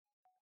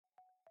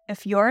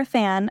If you're a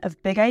fan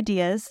of big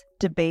ideas,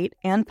 debate,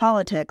 and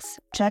politics,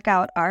 check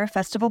out our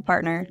festival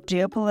partner,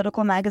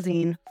 geopolitical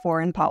magazine,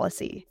 Foreign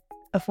Policy.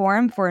 A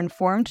forum for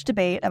informed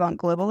debate about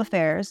global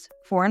affairs,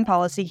 Foreign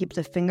Policy keeps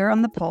a finger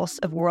on the pulse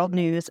of world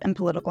news and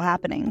political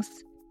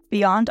happenings.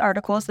 Beyond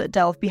articles that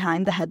delve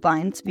behind the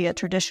headlines via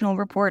traditional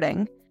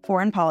reporting,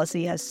 Foreign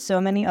Policy has so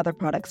many other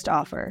products to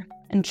offer,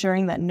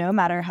 ensuring that no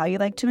matter how you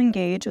like to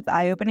engage with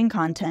eye-opening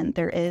content,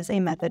 there is a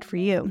method for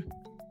you.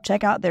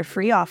 Check out their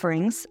free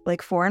offerings,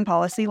 like Foreign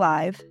Policy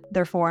Live,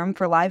 their forum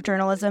for live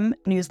journalism,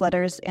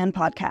 newsletters, and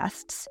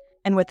podcasts.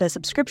 And with a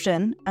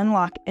subscription,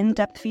 unlock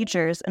in-depth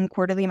features and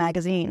quarterly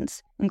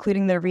magazines,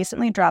 including their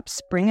recently dropped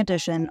spring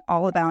edition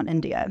all about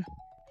India.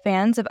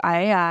 Fans of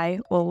IAI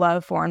will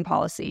love Foreign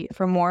Policy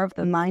for more of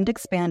the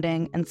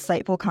mind-expanding,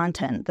 insightful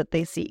content that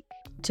they seek.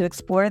 To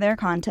explore their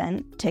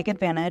content, take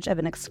advantage of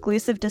an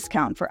exclusive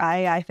discount for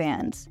IAI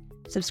fans.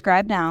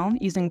 Subscribe now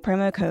using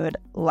promo code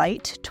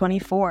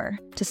LIGHT24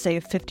 to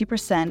save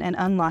 50% and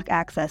unlock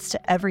access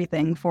to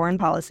everything Foreign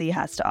Policy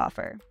has to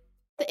offer.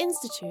 The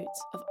Institute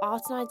of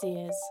Art and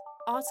Ideas,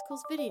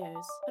 articles,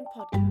 videos, and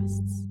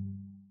podcasts.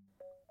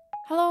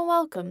 Hello and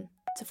welcome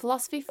to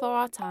Philosophy for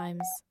Our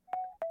Times,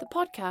 the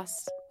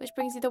podcast which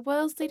brings you the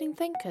world's leading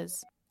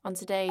thinkers on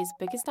today's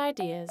biggest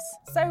ideas.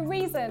 So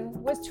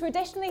reason was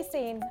traditionally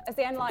seen as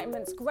the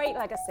Enlightenment's great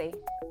legacy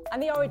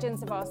and the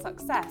origins of our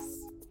success.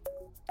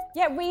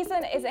 Yet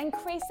reason is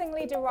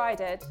increasingly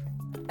derided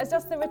as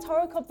just the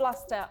rhetorical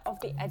bluster of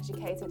the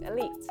educated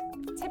elite,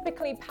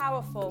 typically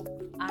powerful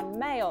and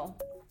male.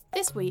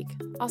 This week,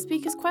 our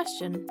speakers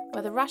question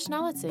whether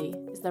rationality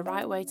is the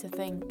right way to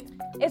think.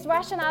 Is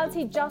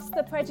rationality just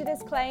the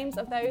prejudiced claims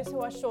of those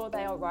who are sure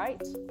they are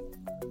right?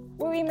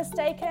 Were we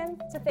mistaken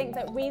to think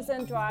that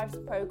reason drives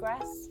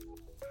progress?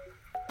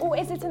 Or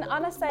is it an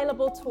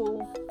unassailable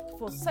tool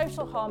for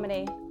social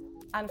harmony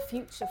and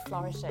future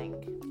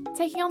flourishing?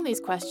 Taking on these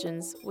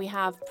questions, we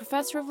have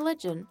Professor of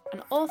Religion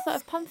and author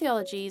of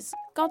Pantheologies,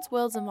 Gods,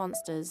 Worlds and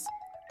Monsters,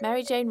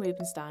 Mary Jane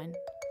Rubenstein,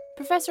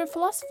 Professor of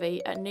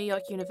Philosophy at New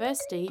York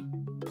University,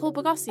 Paul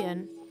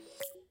Boghossian,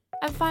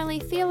 and finally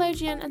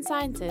theologian and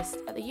scientist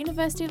at the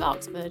University of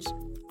Oxford,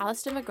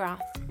 Alister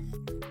McGrath.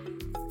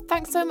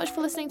 Thanks so much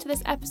for listening to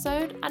this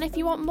episode, and if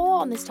you want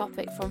more on this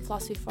topic from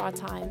Philosophy for Our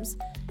Times,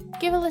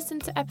 give a listen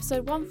to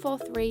episode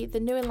 143, The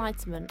New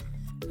Enlightenment,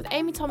 with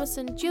Amy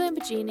Thomason, Julian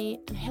Bagini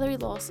and Hilary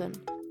Lawson,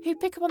 who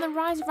pick up on the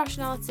rise of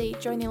rationality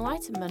during the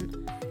Enlightenment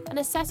and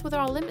assess whether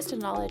our limits to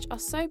knowledge are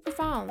so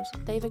profound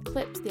they've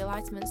eclipsed the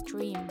Enlightenment's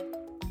dream.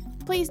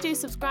 Please do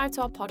subscribe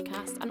to our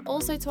podcast and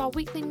also to our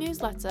weekly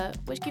newsletter,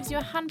 which gives you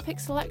a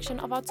hand-picked selection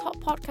of our top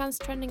podcasts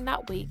trending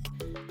that week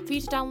for you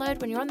to download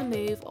when you're on the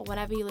move or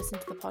whenever you listen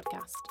to the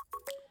podcast.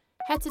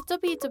 Head to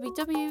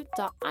www.iai.tv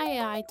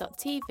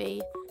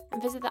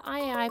and visit the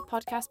IAI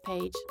podcast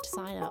page to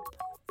sign up.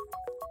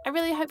 I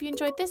really hope you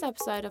enjoyed this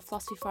episode of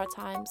Philosophy for Our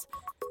Times.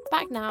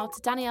 Back now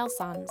to Danielle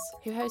Sands,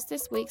 who hosts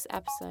this week's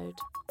episode.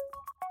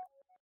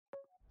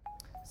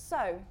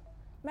 So,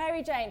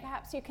 Mary Jane,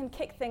 perhaps you can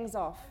kick things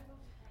off.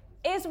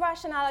 Is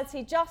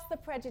rationality just the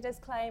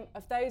prejudiced claim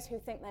of those who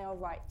think they are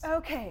right?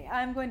 Okay,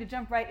 I'm going to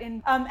jump right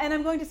in, and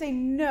I'm going to say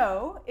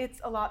no, it's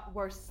a lot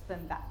worse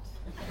than that.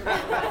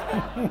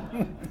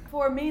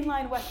 For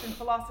mainline Western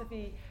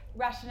philosophy,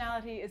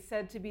 rationality is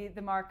said to be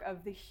the mark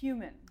of the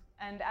human,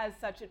 and as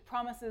such it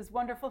promises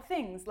wonderful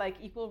things like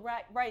equal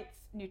rights,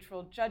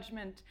 neutral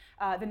judgment,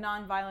 the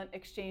nonviolent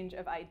exchange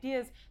of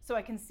ideas, so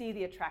I can see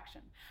the attraction.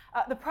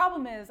 The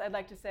problem is, I'd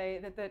like to say,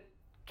 that the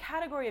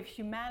category of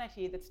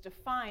humanity that's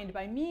defined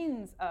by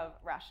means of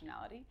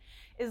rationality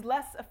is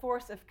less a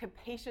force of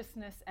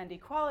capaciousness and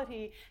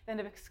equality than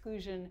of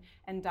exclusion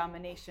and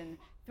domination.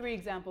 3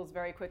 examples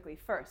very quickly.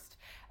 First,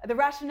 the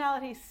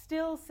rationality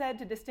still said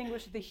to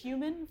distinguish the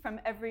human from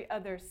every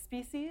other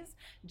species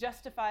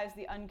justifies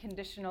the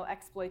unconditional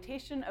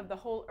exploitation of the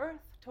whole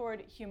earth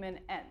toward human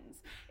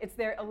ends. It's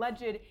their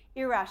alleged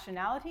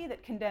irrationality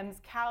that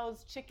condemns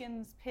cows,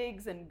 chickens,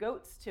 pigs, and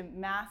goats to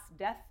mass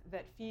death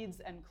that feeds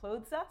and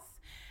clothes us,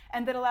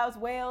 and that allows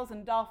whales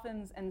and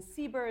dolphins and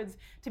seabirds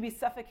to be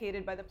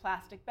suffocated by the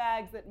plastic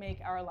bags that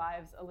make our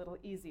lives a little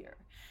easier.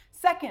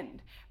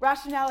 Second,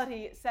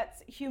 rationality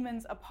sets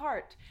humans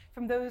apart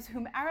from those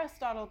whom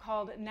Aristotle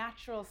called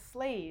natural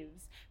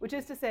slaves, which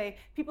is to say,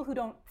 people who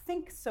don't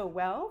think so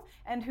well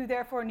and who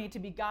therefore need to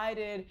be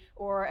guided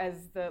or,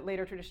 as the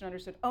later tradition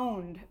understood,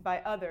 owned by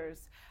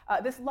others.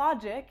 This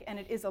logic, and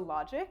it is a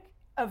logic,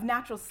 of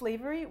natural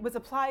slavery was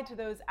applied to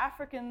those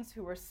Africans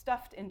who were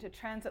stuffed into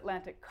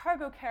transatlantic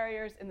cargo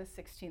carriers in the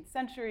 16th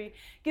century,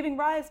 giving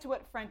rise to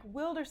what Frank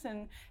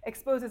Wilderson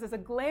exposes as a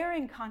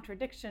glaring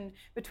contradiction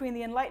between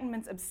the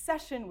Enlightenment's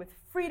obsession with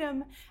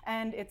freedom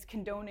and its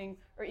condoning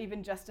or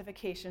even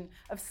justification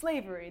of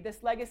slavery.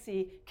 This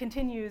legacy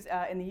continues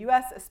in the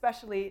US,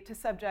 especially to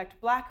subject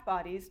Black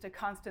bodies to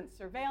constant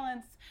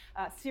surveillance,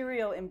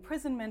 serial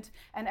imprisonment,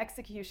 and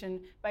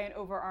execution by an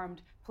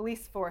overarmed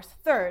police force.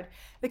 Third,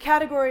 the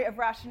category of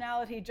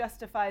rationality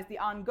justifies the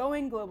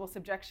ongoing global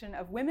subjection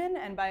of women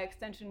and by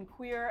extension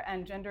queer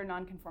and gender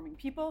nonconforming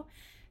people.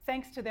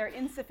 thanks to their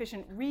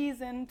insufficient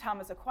reason,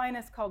 Thomas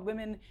Aquinas called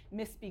women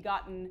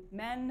misbegotten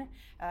men.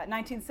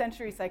 19th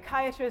century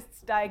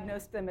psychiatrists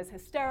diagnosed them as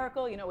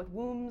hysterical, with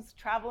wombs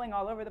traveling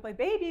all over the place.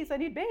 Babies, I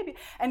need babies.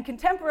 And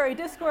contemporary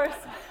discourse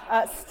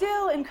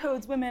still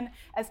encodes women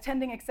as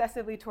tending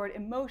excessively toward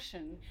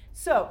emotion.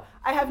 So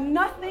I have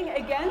nothing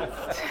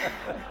against...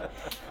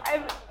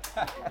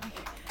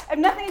 I have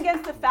nothing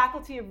against the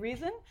faculty of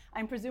reason.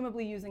 I'm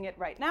presumably using it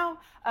right now.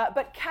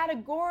 But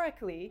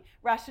categorically,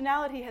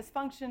 rationality has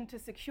functioned to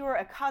secure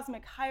a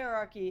cosmic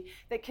hierarchy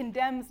that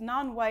condemns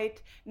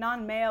non-white,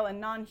 non-male, and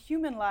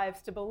non-human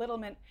lives to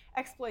belittlement,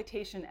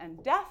 exploitation,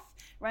 and death,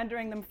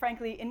 rendering them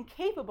frankly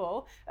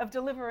incapable of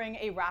delivering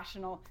a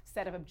rational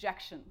set of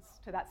objections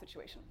to that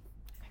situation.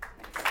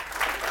 Thanks.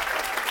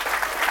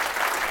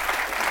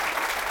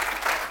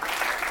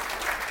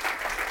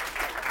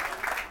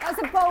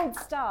 That's a bold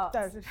start.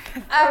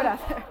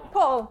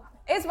 Paul,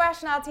 is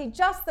rationality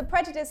just the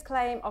prejudiced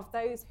claim of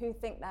those who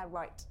think they're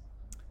right?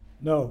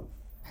 No,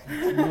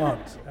 it's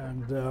not.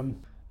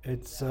 And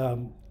it's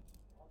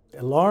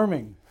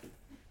alarming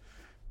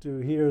to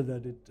hear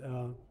that it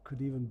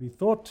could even be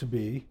thought to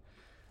be.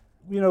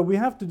 We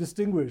have to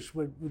distinguish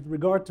with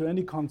regard to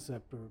any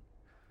concept or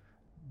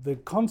the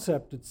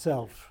concept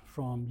itself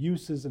from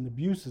uses and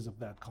abuses of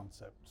that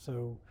concept.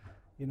 So,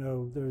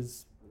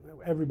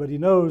 everybody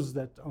knows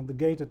that on the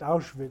gate at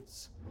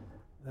Auschwitz,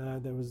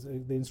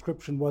 the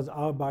inscription was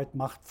 "Arbeit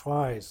macht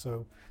frei."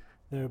 So,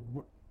 the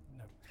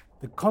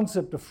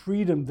concept of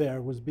freedom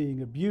there was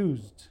being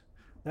abused.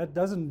 That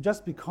doesn't,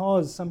 just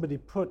because somebody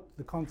put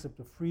the concept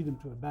of freedom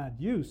to a bad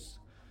use,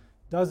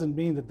 doesn't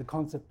mean that the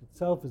concept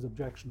itself is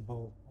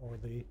objectionable or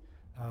the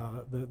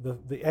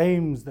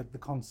aims that the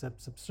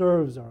concept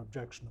subserves are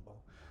objectionable.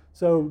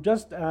 So,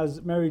 just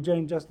as Mary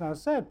Jane just now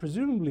said,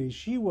 presumably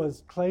she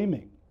was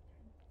claiming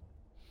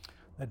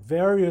that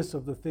various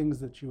of the things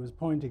that she was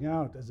pointing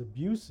out as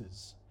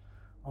abuses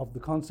of the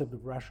concept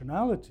of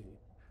rationality,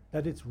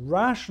 that it's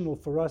rational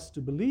for us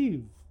to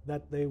believe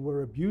that they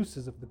were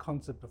abuses of the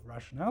concept of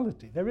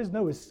rationality. There is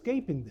no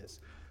escaping this.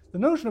 The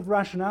notion of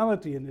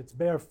rationality in its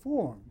bare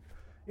form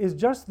is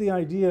just the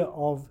idea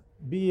of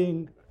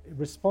being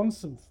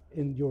responsive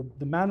in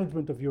the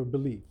management of your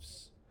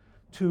beliefs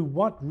to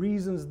what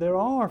reasons there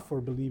are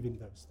for believing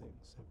those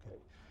things. Okay?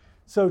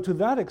 So to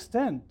that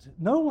extent,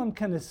 no one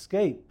can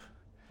escape.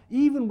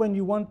 Even when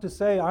you want to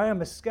say, I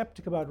am a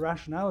skeptic about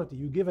rationality,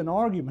 you give an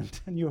argument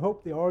and you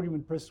hope the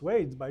argument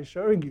persuades by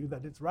showing you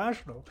that it's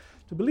rational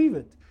to believe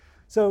it.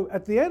 So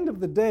at the end of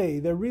the day,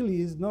 there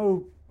really is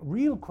no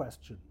real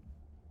question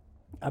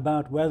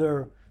about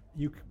whether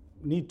you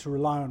need to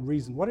rely on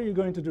reason. What are you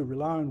going to do?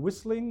 Rely on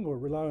whistling or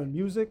rely on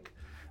music?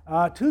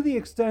 To the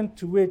extent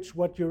to which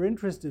what you're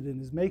interested in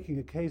is making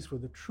a case for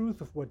the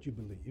truth of what you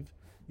believe,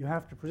 you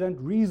have to present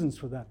reasons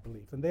for that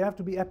belief. And they have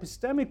to be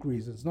epistemic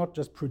reasons, not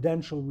just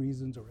prudential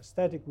reasons or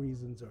aesthetic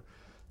reasons or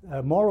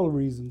moral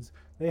reasons.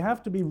 They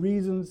have to be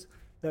reasons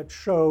that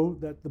show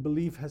that the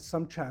belief has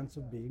some chance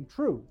of being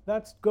true.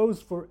 That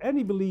goes for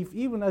any belief,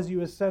 even as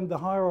you ascend the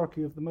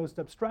hierarchy of the most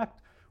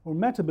abstract or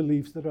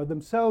meta-beliefs that are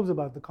themselves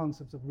about the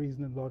concepts of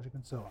reason and logic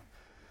and so on.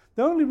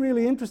 The only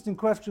really interesting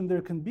question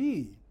there can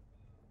be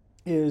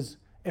is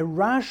a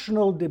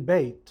rational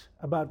debate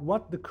about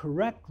what the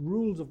correct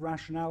rules of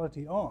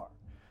rationality are.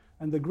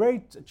 And the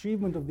great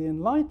achievement of the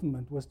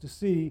Enlightenment was to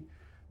see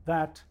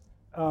that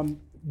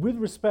with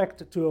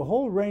respect to a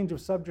whole range of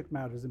subject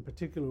matters, in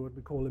particular what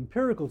we call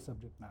empirical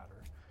subject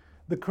matter,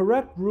 the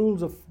correct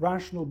rules of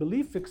rational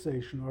belief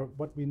fixation, or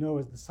what we know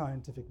as the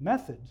scientific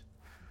method,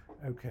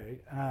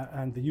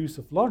 and the use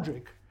of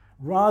logic,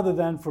 rather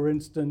than, for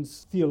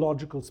instance,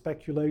 theological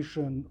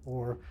speculation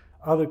or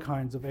other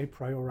kinds of a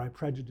priori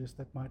prejudice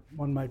that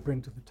one might bring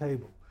to the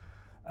table.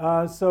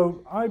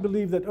 So I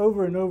believe that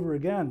over and over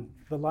again,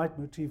 the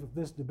leitmotif of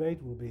this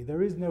debate will be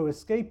there is no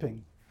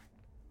escaping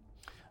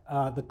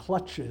the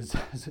clutches,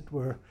 as it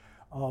were,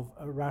 of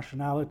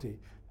rationality.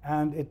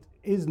 And it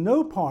is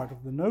no part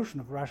of the notion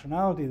of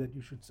rationality that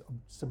you should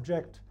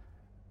subject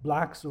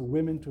blacks or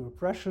women to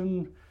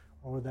oppression,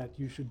 or that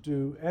you should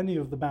do any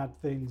of the bad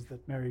things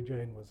that Mary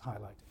Jane was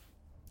highlighting.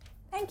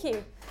 Thank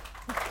you.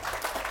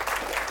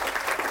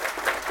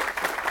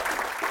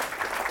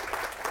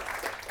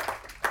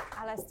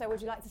 Alister,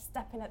 would you like to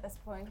step in at this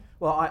point?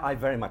 Well, I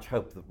very much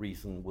hope that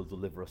reason will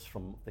deliver us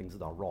from things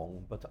that are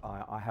wrong, but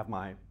I have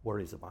my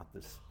worries about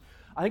this.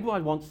 I think what I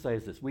want to say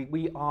is this: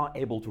 we are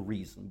able to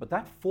reason, but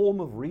that form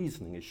of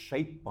reasoning is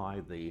shaped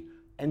by the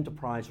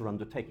enterprise or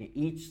undertaking.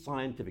 Each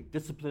scientific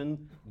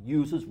discipline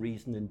uses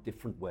reason in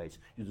different ways,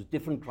 uses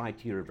different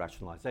criteria of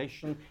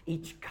rationalization.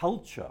 Each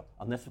culture,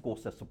 unless of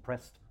course they're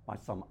suppressed by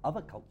some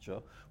other culture,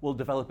 will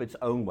develop its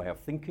own way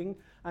of thinking.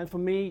 And for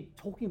me,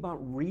 talking about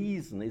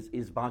reason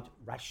is about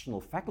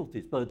rational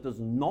faculties, but it does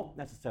not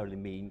necessarily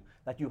mean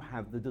that you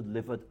have the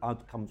delivered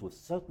outcomes with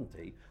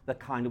certainty that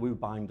kind of will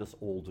bind us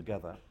all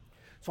together.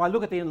 So I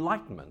look at the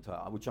Enlightenment,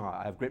 which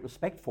I have great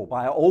respect for, but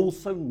I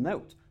also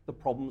note the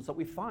problems that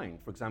we find.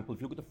 For example, if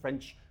you look at the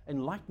French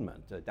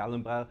Enlightenment,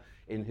 D'Alembert,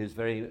 in his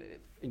very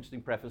interesting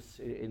preface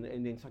in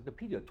the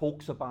Encyclopedia,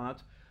 talks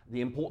about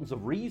the importance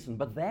of reason,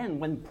 but then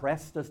when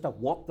pressed as to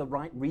what the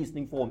right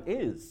reasoning form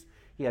is,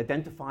 he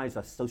identifies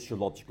a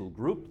sociological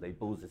group, les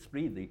beaux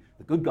esprits,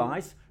 the good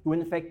guys, who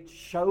in effect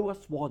show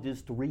us what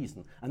is to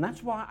reason. And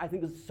that's why I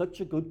think it's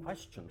such a good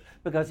question,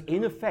 because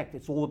in effect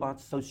it's all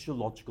about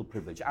sociological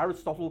privilege.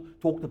 Aristotle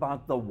talked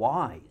about the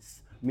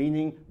wise,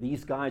 meaning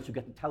these guys who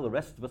get to tell the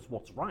rest of us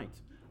what's right.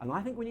 And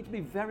I think we need to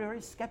be very,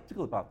 very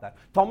skeptical about that.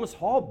 Thomas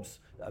Hobbes,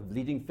 a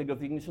leading figure of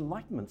the English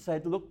Enlightenment,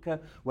 said, look,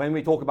 when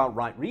we talk about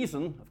right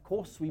reason, of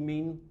course we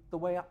mean the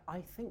way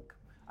I think.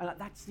 And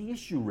that's the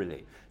issue,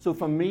 really. So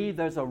for me,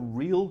 there's a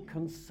real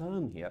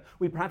concern here.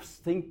 We perhaps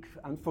think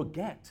and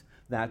forget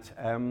that,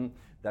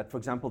 for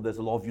example, there's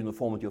a lot of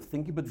uniformity of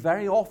thinking, but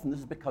very often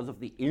this is because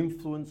of the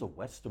influence of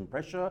Western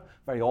pressure,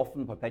 very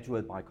often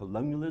perpetuated by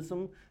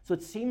colonialism. So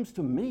it seems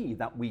to me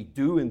that we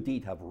do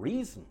indeed have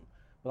reason,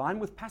 but I'm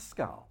with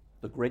Pascal.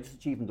 The greatest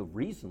achievement of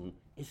reason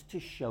is to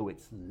show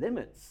its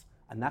limits,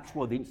 and that's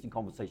where the interesting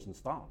conversation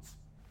starts.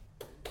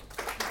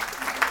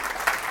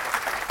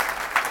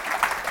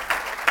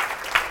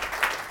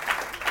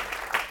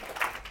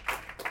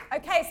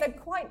 Okay, so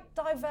quite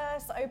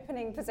diverse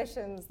opening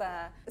positions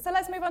there. So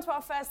let's move on to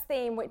our first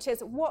theme, which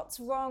is what's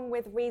wrong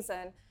with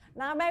reason.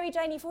 Now, Mary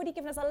Jane, you've already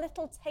given us a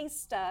little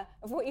taster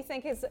of what you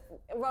think is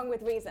wrong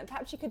with reason.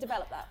 Perhaps you could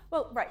develop that.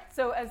 Well, right.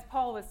 So as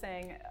Paul was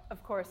saying,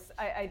 of course,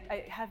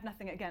 I have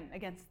nothing, again,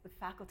 against the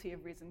faculty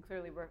of reason.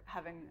 Clearly, we're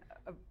having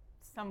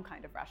some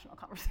kind of rational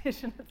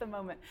conversation at the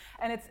moment.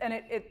 And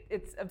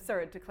it's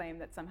absurd to claim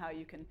that somehow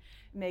you can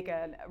make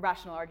a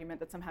rational argument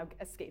that somehow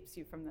escapes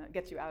you from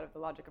gets you out of the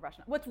logic of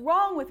rational. What's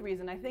wrong with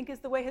reason, I think, is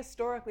the way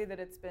historically that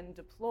it's been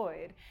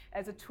deployed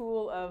as a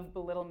tool of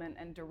belittlement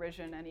and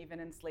derision and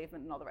even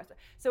enslavement and all the rest of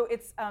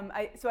it.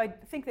 So I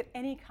think that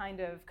any kind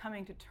of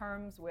coming to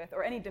terms with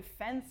or any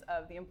defense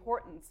of the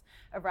importance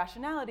of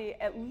rationality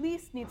at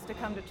least needs to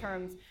come to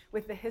terms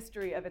with the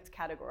history of its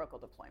categorical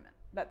deployment.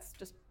 That's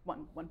just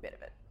one bit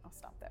of it. I'll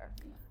stop there.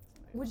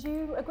 Would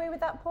you agree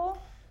with that,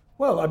 Paul?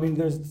 Well, I mean,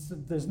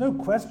 there's no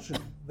question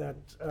that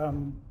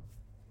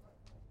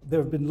there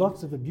have been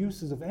lots of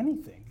abuses of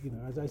anything. You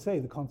know, as I say,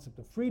 the concept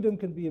of freedom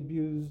can be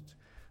abused,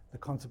 the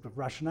concept of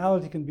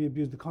rationality can be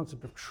abused, the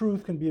concept of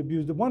truth can be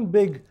abused. The one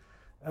big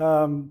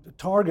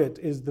target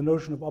is the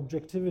notion of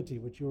objectivity,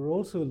 which you were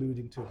also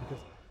alluding to.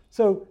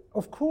 So,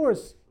 of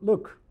course,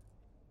 look,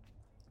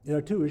 there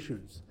are two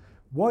issues.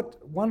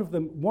 One of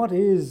them, what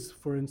is,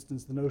 for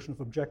instance, the notion of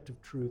objective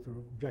truth or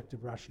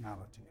objective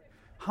rationality?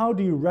 How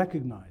do you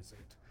recognize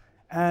it?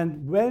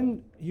 And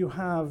when you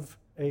have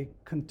a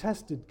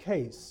contested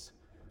case,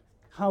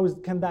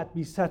 can that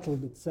be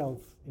settled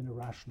itself in a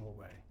rational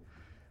way?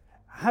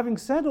 Having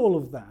said all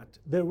of that,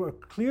 there were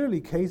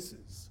clearly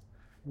cases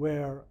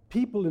where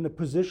people in a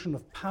position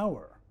of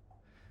power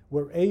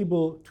were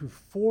able to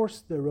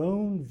force their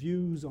own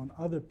views on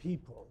other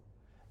people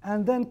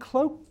and then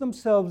cloak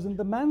themselves in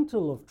the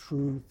mantle of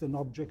truth and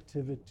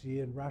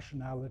objectivity and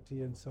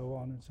rationality and so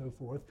on and so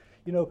forth.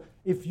 You know,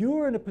 if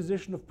you're in a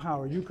position of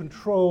power, you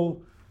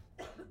control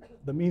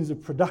the means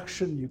of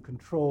production, you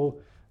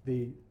control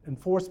the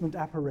enforcement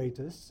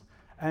apparatus,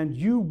 and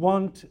you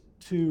want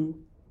to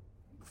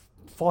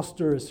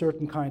foster a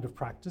certain kind of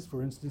practice.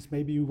 For instance,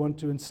 maybe you want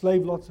to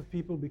enslave lots of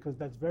people because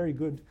that's very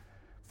good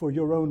for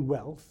your own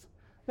wealth.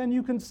 Then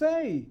you can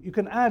say, you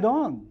can add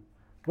on,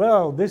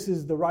 well, this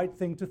is the right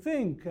thing to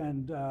think,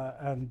 and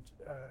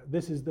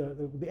this is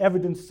the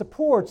evidence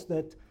supports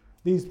that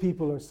these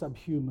people are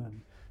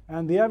subhuman,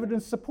 and the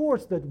evidence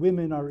supports that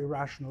women are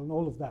irrational, and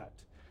all of that.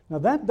 Now,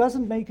 that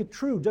doesn't make it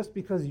true. Just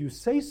because you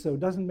say so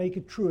doesn't make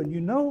it true, and you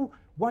know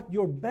what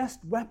your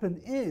best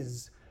weapon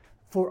is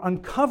for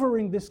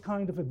uncovering this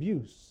kind of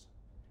abuse.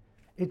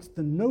 It's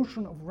the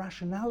notion of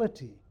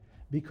rationality,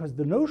 because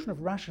the notion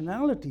of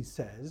rationality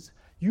says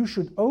you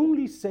should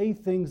only say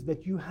things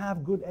that you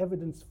have good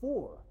evidence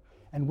for.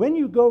 And when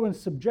you go and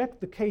subject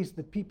the case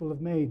that people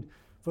have made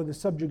for the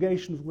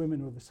subjugation of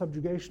women or the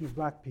subjugation of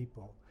black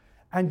people,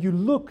 and you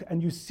look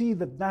and you see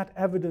that that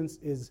evidence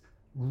is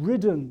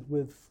ridden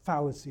with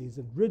fallacies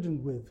and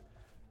ridden with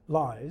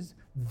lies,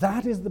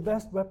 that is the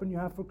best weapon you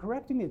have for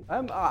correcting it.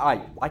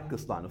 I like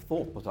this line of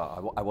thought, but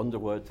I wonder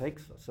where it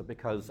takes us. So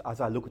because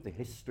as I look at the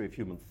history of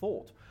human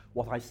thought,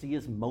 what I see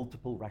is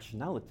multiple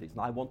rationalities, and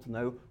I want to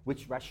know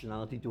which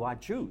rationality do I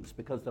choose,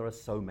 because there are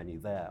so many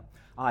there.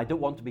 I don't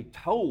want to be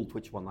told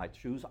which one I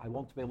choose. I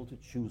want to be able to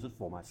choose it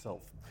for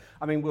myself.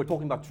 I mean, we're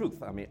talking about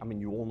truth. I mean,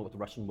 you all know what the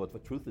Russian word for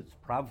truth is,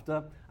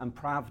 pravda, and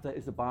pravda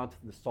is about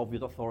the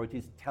Soviet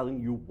authorities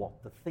telling you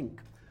what to think.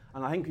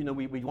 And I think, you know,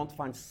 we want to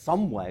find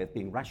some way of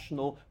being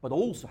rational, but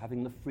also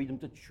having the freedom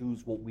to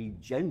choose what we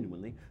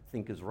genuinely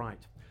think is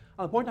right.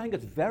 And the point I think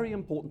it's very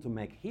important to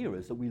make here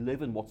is that we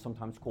live in what's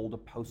sometimes called a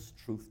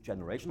post-truth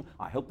generation.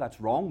 I hope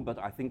that's wrong, but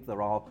I think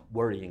there are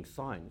worrying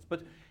signs.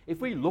 But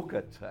if we look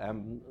at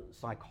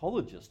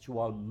psychologists who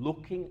are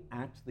looking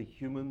at the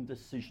human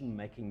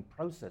decision-making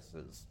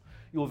processes,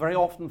 you'll very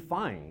often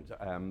find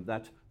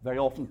that very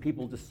often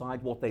people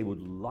decide what they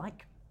would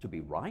like to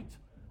be right,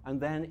 and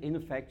then, in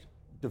effect,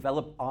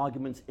 develop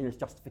arguments in its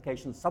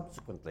justification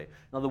subsequently.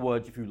 In other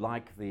words, if you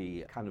like,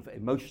 the kind of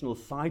emotional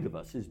side of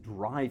us is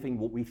driving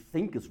what we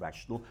think is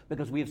rational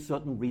because we have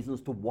certain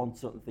reasons to want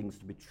certain things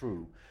to be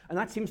true. And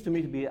that seems to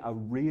me to be a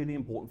really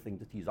important thing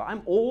to tease out.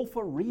 I'm all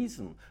for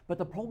reason, but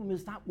the problem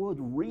is that word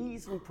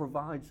reason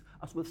provides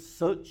us with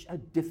such a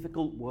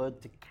difficult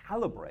word to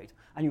calibrate,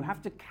 and you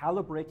have to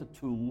calibrate a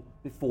tool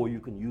before you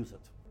can use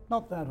it.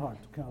 Not that hard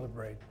to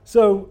calibrate.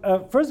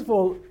 So first of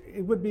all,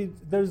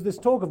 there's this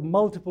talk of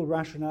multiple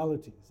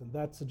rationalities, and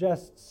that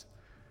suggests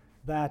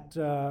that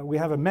we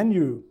have a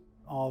menu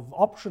of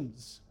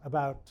options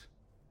about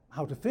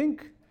how to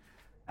think,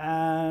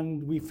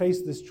 and we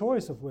face this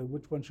choice of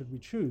which one should we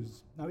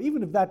choose. Now,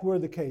 even if that were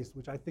the case,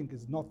 which I think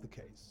is not the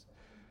case,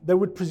 there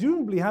would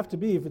presumably have to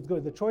be, if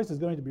the choice is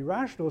going to be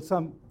rational,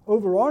 some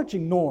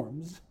overarching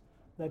norms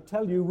that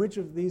tell you which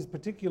of these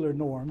particular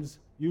norms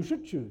you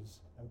should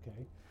choose,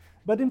 okay?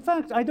 But in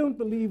fact, I don't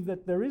believe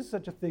that there is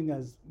such a thing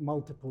as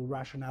multiple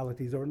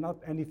rationalities, or not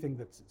anything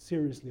that's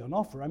seriously on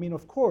offer. I mean,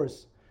 of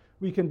course,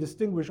 we can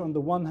distinguish on the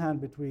one hand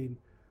between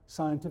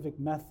scientific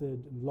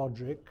method and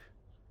logic.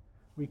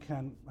 We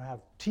can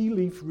have tea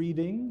leaf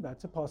reading,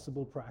 that's a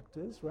possible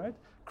practice, right?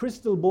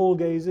 Crystal ball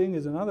gazing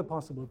is another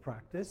possible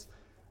practice.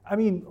 I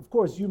mean, of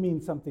course, you mean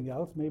something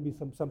else, maybe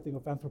something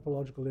of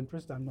anthropological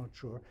interest, I'm not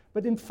sure.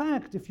 But in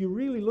fact, if you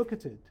really look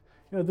at it,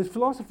 the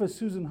philosopher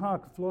Susan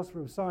Huck,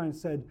 philosopher of science,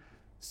 said,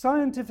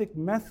 scientific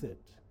method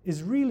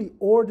is really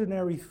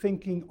ordinary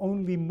thinking,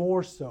 only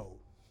more so.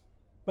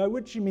 By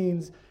which she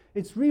means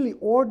it's really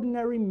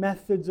ordinary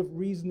methods of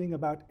reasoning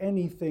about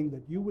anything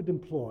that you would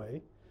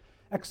employ,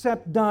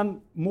 except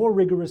done more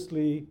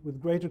rigorously,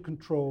 with greater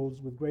controls,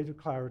 with greater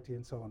clarity,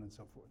 and so on and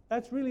so forth.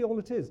 That's really all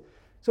it is.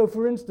 So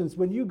for instance,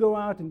 when you go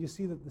out and you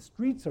see that the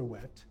streets are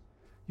wet,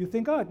 you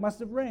think, oh, it must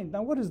have rained.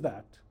 Now what is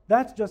that?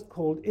 That's just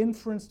called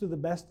inference to the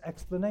best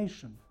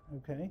explanation,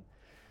 okay?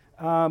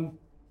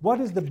 What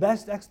is the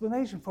best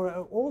explanation for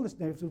all this?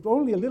 If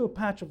only a little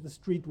patch of the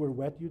street were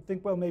wet, you'd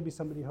think, well, maybe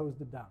somebody hosed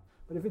it down.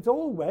 But if it's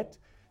all wet,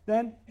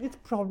 then it's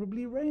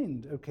probably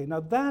rained. Okay, now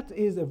that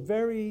is a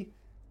very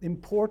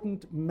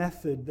important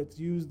method that's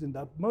used in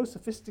the most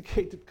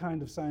sophisticated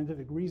kind of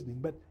scientific reasoning,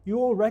 but you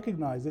all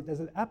recognize it as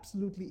an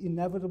absolutely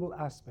inevitable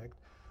aspect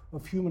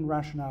of human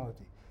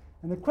rationality.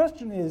 And the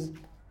question is,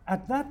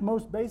 at that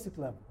most basic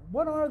level,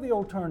 what are the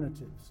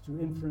alternatives to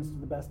inference to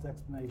the best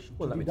explanation?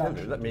 Well, let me tell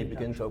you. Let me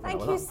begin to open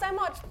Thank you so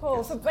much,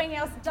 Paul, for bringing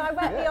us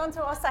directly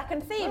onto our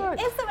second theme. Right.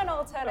 Is there an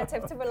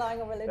alternative to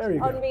relying on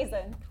religion, on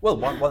reason? Well,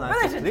 one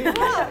answer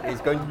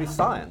is going to be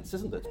science,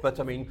 isn't it? But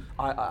I mean,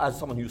 as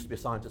someone who used to be a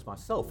scientist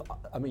myself,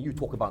 I mean, you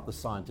talk about the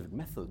scientific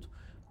method.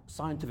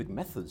 Scientific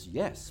methods,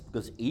 yes,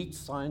 because each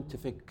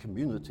scientific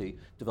community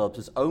develops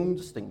its own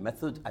distinct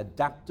method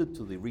adapted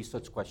to the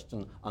research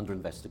question under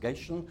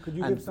investigation. Could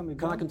you give something?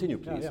 Can I continue,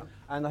 please? Yeah.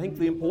 And I think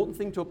the important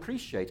thing to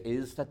appreciate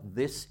is that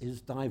this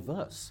is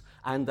diverse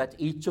and that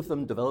each of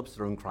them develops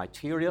their own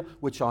criteria,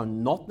 which are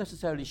not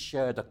necessarily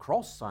shared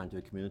across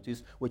scientific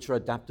communities, which are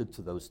adapted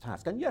to those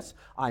tasks. And yes,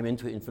 I'm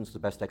into inference to the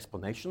best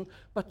explanation,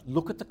 but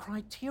look at the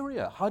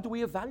criteria. How do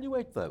we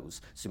evaluate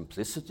those?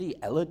 Simplicity,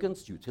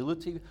 elegance,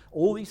 utility,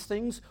 all these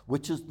things.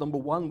 Which is number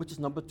one, which is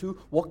number two?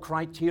 What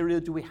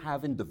criteria do we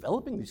have in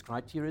developing these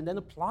criteria and then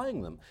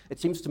applying them? It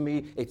seems to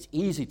me it's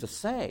easy to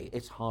say,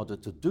 it's harder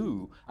to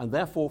do, and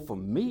therefore for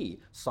me,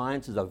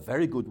 science is a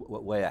very good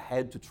way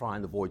ahead to try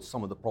and avoid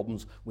some of the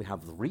problems we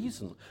have with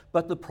reason.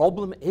 But the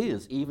problem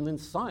is, even in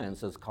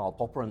science, as Karl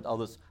Popper and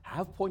others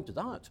have pointed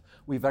out,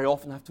 we very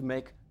often have to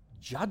make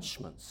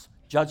judgments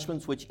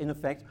which in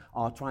effect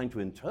are trying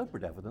to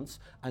interpret evidence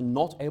and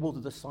not able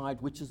to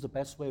decide which is the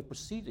best way of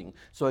proceeding.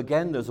 So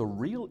again, there's a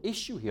real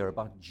issue here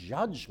about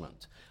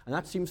judgment. And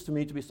that seems to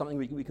me to be something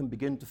we can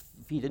begin to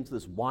feed into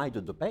this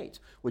wider debate,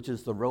 which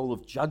is the role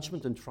of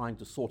judgment in trying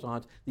to sort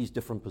out these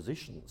different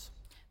positions.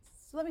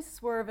 So let me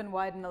swerve and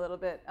widen a little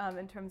bit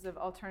in terms of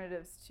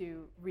alternatives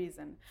to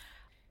reason.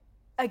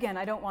 Again,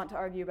 I don't want to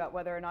argue about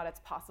whether or not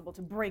it's possible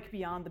to break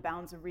beyond the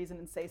bounds of reason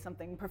and say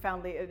something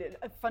profoundly,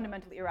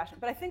 fundamentally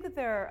irrational. But I think that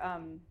there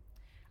are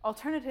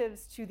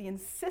alternatives to the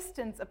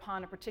insistence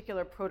upon a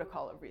particular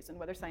protocol of reason,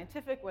 whether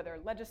scientific, whether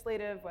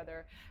legislative,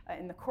 whether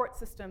in the court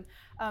system.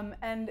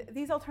 And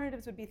these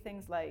alternatives would be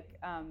things like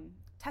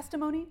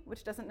testimony,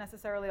 which doesn't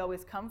necessarily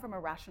always come from a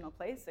rational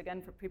place.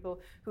 Again, for people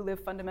who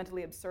live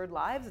fundamentally absurd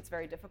lives, it's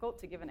very difficult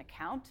to give an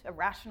account, a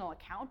rational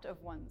account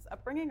of one's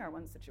upbringing or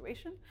one's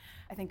situation.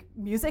 I think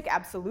music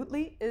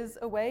absolutely is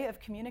a way of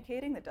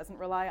communicating that doesn't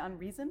rely on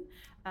reason.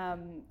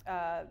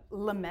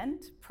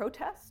 Lament,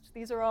 protest,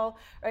 these are all,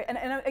 right?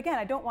 And again,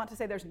 I don't want to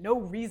say there's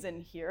no reason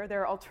here. There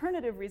are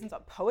alternative reasons,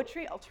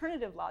 poetry,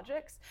 alternative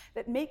logics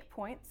that make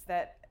points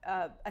that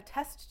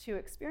attest to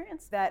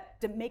experience, that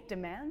make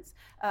demands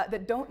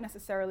that don't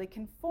necessarily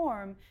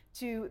conform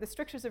to the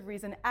strictures of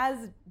reason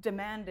as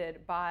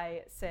demanded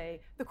by, say,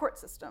 the court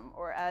system,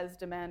 or as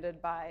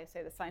demanded by,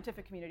 say, the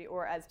scientific community,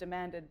 or as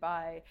demanded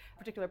by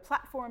particular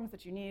platforms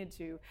that you need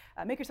to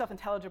make yourself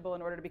intelligible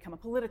in order to become a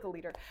political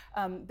leader.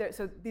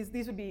 So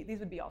these would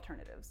be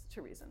alternatives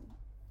to reason.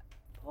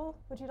 Paul,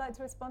 would you like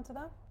to respond to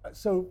that?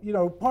 So, you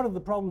know, part of the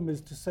problem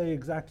is to say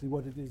exactly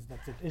what it is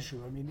that's at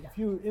issue. I mean,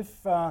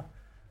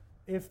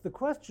 if the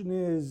question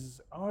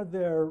is, are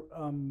there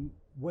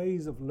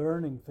ways of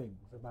learning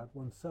things about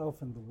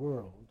oneself and the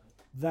world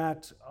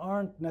that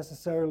aren't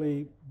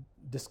necessarily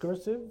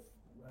discursive,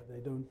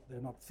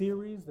 they're not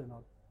theories, they're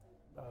not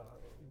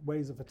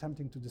ways of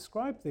attempting to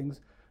describe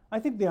things, I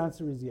think the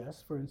answer is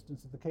yes. For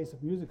instance, the case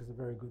of music is a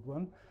very good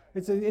one.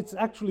 It's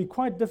actually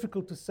quite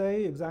difficult to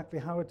say exactly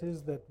how it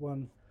is that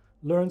one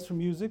learns from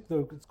music,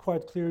 though it's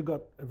quite clear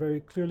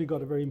clearly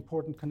got a very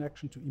important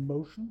connection to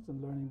emotions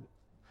and learning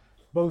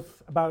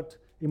both about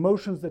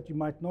emotions that you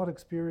might not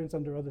experience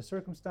under other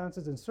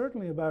circumstances, and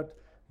certainly about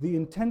the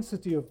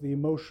intensity of the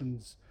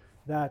emotions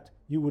that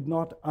you would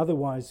not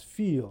otherwise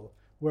feel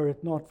were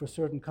it not for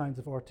certain kinds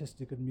of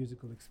artistic and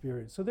musical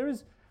experience. So there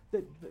is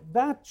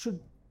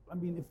I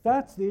mean, if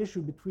that's the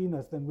issue between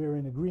us, then we're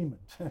in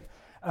agreement.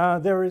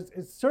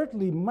 It's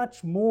certainly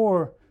much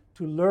more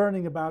to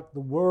learning about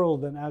the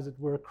world than, as it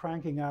were,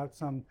 cranking out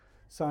some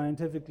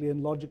scientifically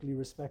and logically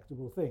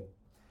respectable thing.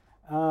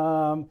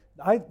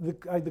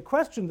 The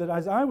question that,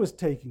 as I was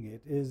taking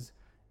it,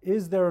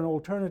 is there an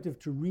alternative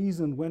to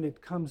reason when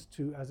it comes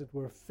to, as it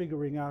were,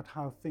 figuring out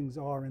how things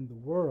are in the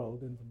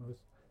world in the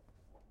most,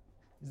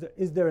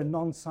 is there a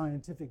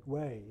non-scientific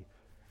way,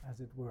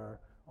 as it were,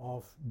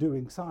 of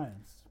doing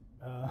science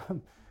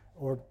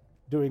or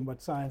doing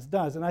what science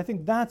does? And I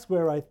think that's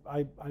where I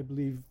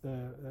believe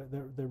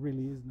there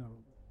really is no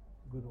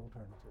good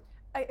alternative.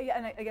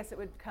 I guess it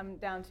would come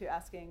down to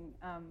asking,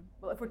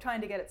 well, if we're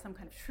trying to get at some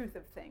kind of truth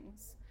of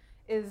things,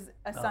 is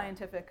a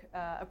scientific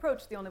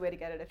approach the only way to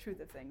get at a truth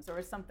of things? Or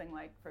is something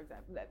like, for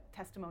example, that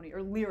testimony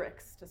or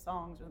lyrics to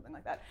songs or something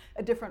like that,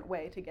 a different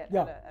way to get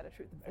at a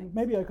truth of things? And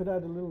maybe I could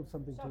add a little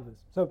something to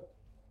this. So,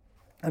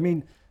 I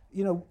mean,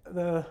 you know,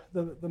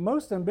 the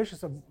most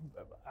ambitious of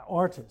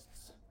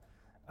artists,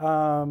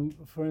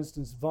 for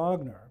instance,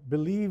 Wagner,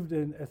 believed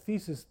in a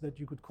thesis that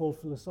you could call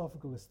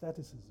philosophical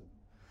aestheticism,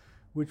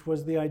 which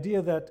was the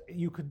idea that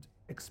you could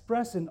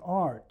express in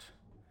art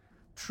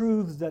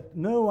truths that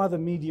no other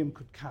medium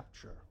could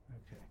capture.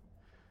 Okay,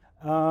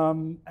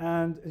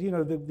 and you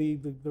know,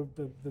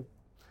 the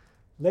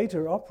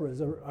later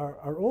operas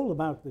are all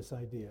about this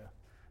idea.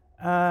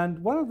 And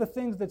one of the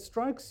things that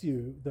strikes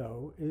you,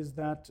 though, is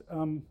that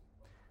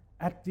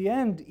at the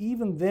end,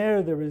 even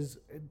there is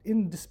an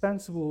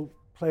indispensable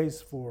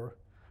place for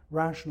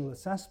rational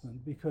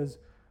assessment, because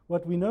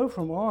what we know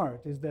from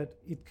art is that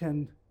it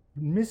can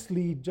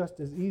mislead just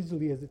as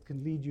easily as it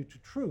can lead you to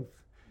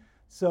truth.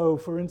 So,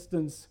 for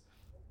instance,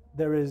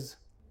 there is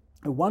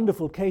a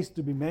wonderful case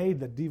to be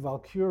made that De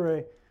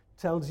Valcure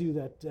tells you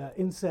that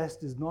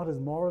incest is not as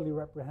morally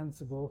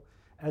reprehensible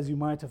as you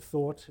might have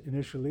thought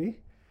initially.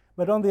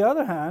 But on the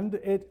other hand,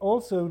 it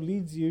also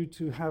leads you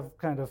to have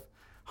kind of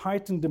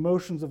heightened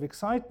emotions of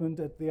excitement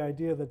at the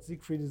idea that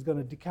Siegfried is going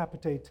to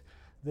decapitate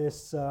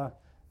this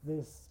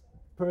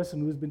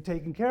person who's been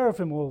taking care of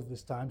him all of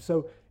this time.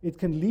 So it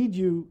can lead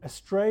you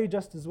astray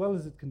just as well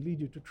as it can lead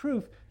you to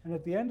truth. And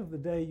at the end of the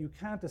day, you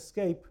can't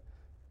escape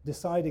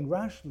deciding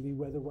rationally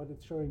whether what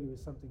it's showing you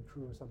is something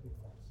true or something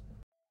false.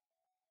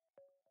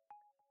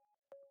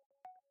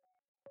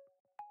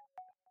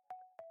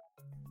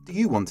 Do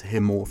you want to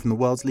hear more from the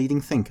world's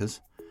leading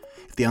thinkers?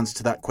 If the answer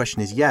to that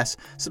question is yes,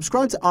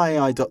 subscribe to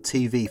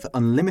iai.tv for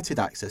unlimited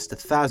access to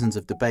thousands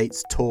of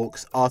debates,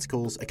 talks,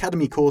 articles,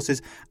 academy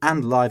courses,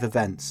 and live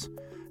events.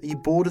 Are you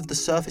bored of the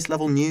surface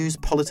level news,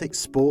 politics,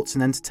 sports,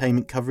 and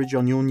entertainment coverage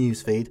on your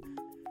newsfeed?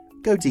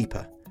 Go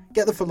deeper.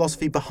 Get the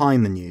philosophy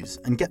behind the news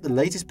and get the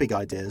latest big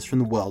ideas from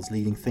the world's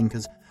leading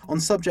thinkers on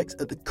subjects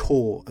at the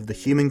core of the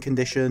human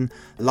condition,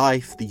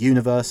 life, the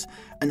universe,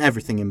 and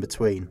everything in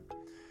between.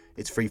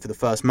 It's free for the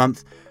first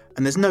month,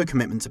 and there's no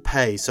commitment to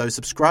pay, so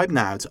subscribe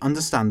now to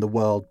understand the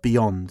world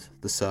beyond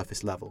the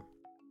surface level.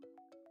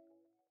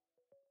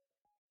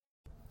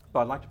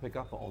 But I'd like to pick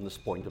up on this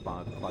point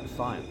about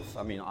science.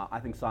 I mean, I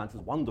think science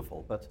is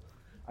wonderful, but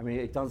I mean,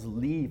 it does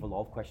leave a lot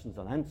of questions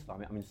unanswered.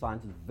 I mean,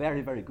 science is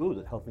very, very good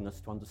at helping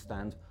us to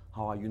understand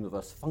how our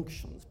universe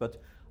functions.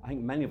 But I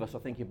think many of us are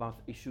thinking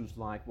about issues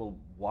like, well,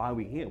 why are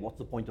we here? What's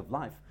the point of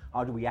life?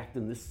 How do we act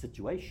in this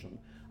situation?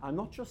 I'm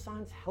not sure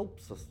science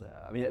helps us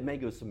there. I mean, it may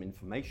give us some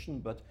information,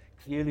 but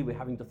clearly we're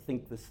having to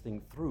think this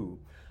thing through.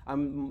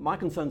 My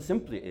concern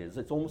simply is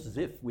it's almost as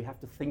if we have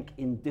to think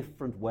in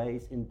different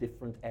ways in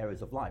different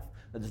areas of life.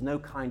 There's no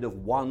kind of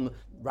one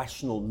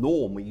rational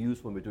norm we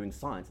use when we're doing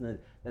science, and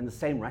then the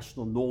same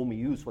rational norm we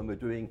use when we're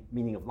doing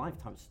meaning of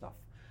lifetime stuff.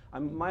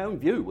 My own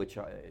view, which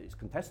is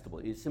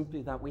contestable, is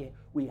simply that we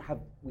have,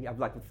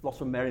 like the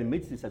philosopher Mary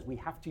Midsley says, we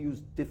have to use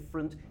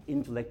different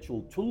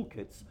intellectual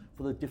toolkits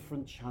for the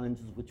different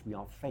challenges which we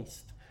are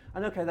faced.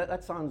 And okay,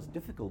 that sounds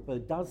difficult, but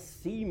it does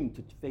seem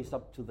to face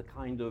up to the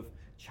kind of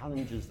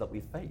challenges that we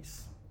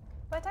face.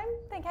 But I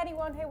don't think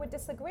anyone here would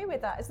disagree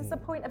with that. Is this a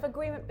point of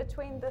agreement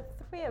between the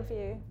three of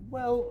you?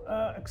 Well,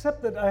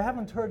 except that I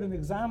haven't heard an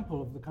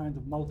example of the kind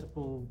of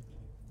multiple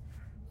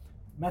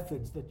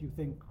methods that you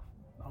think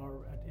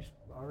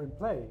are in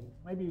play.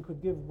 Maybe you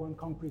could give one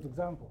concrete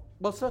example.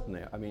 Well,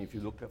 certainly. I mean, if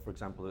you look at, for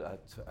example,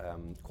 at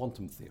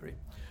quantum theory,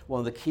 one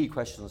of the key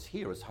questions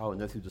here is how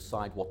on earth you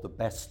decide what the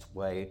best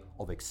way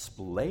of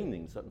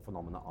explaining certain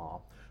phenomena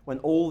are, when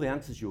all the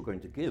answers you're going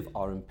to give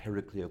are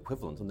empirically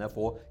equivalent and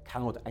therefore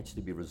cannot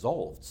actually be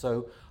resolved.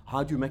 So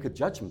how do you make a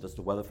judgment as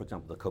to whether, for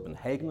example, the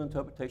Copenhagen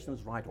interpretation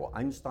is right, or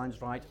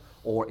Einstein's right,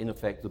 or in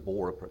effect the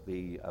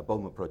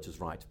Bohm approach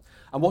is right?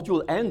 And what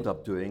you'll end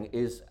up doing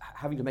is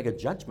having to make a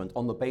judgment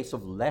on the basis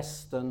of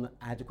less than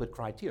adequate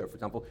criteria. For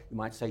example, you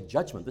might say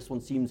judgment. This one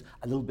seems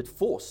a little bit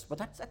forced, but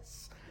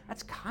that's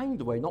kind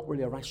of a way, not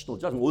really a rational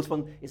judgment. Well, this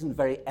one isn't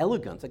very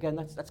elegant. Again,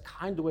 that's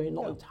kind of a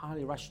not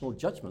entirely rational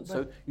judgment.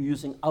 So you're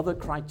using other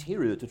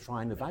criteria to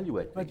try and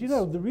evaluate But these. you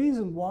know, the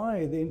reason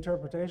why the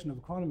interpretation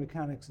of quantum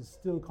mechanics is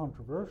still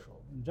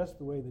controversial, in just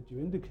the way that you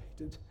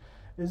indicated,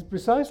 is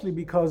precisely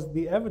because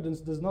the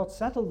evidence does not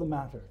settle the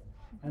matter.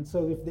 And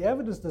so if the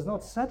evidence does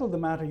not settle the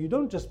matter, you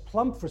don't just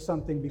plump for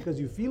something because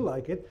you feel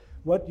like it.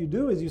 What you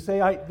do is you say,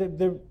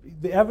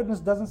 the evidence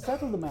doesn't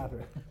settle the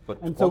matter.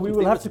 And so we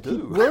will have to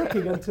keep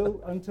working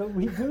until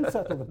we do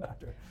settle the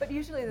matter. But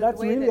usually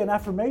that's really an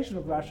affirmation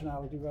of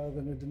rationality rather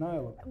than a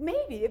denial of it.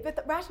 Maybe, but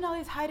the rationality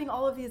is hiding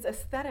all of these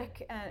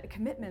aesthetic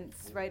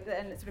commitments, right,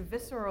 and sort of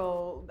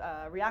visceral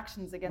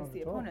reactions against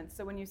the opponents.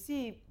 So when you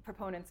see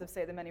proponents of,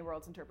 say, the many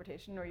worlds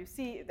interpretation, or you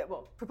see that,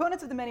 well,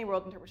 proponents of the many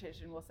world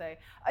interpretation will say,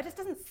 it just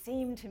doesn't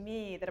seem to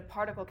me that a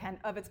particle can,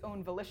 of its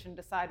own volition,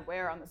 decide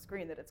where on the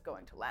screen that it's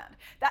going to land.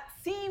 That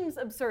seems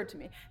absurd to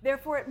me.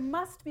 Therefore, it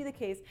must be the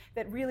case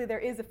that really there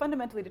is a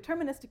fundamentally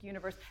deterministic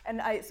universe,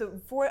 and I'm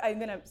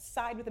going to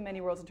side with the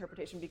many worlds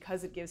interpretation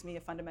because it gives me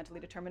a fundamentally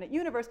determinate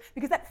universe,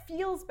 because that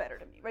feels better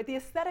to me, right? The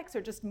aesthetics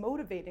are just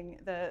motivating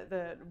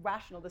the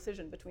rational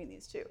decision between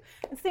these two.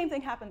 And the same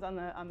thing happens on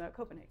the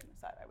Copenhagen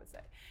side, I would say,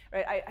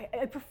 right?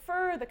 I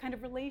prefer the kind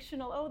of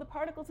relational, the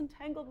particle's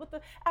entangled with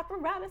the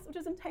apparatus, which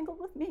is entangled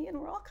with me, and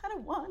we're all kind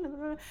of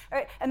one,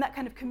 right? And that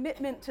kind of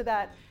commitment to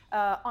that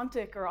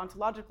ontic or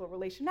ontological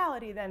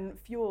relationality then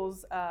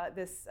fuels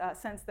this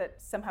sense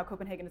that somehow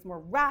Copenhagen is more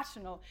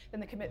rational than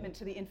the commitment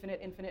to the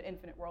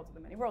infinite worlds of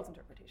the many worlds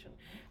interpretation.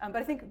 But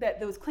I think that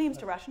those claims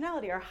to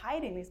rationality are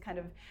hiding these kind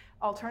of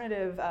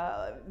alternative,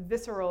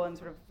 visceral, and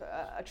sort of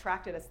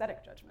attracted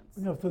aesthetic judgments.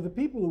 You know, for the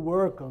people who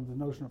work on the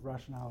notion of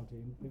rationality,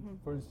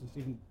 for instance,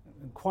 even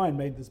Quine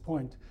made this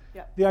point,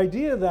 the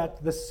idea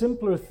that the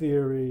simpler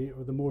theory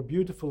or the more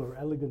beautiful or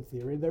elegant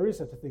theory, there is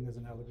such a thing as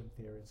an elegant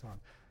theory and so on,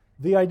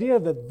 the idea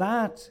that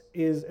that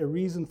is a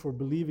reason for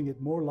believing it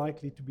more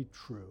likely to be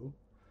true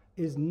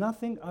is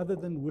nothing other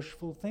than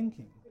wishful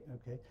thinking,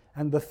 okay?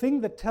 And the thing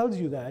that tells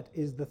you that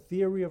is the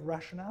theory of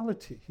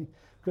rationality,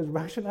 because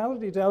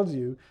rationality tells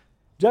you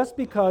just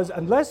because,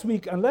 unless we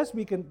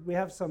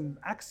have some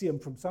axiom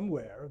from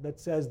somewhere that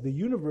says the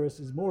universe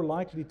is more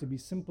likely to be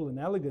simple and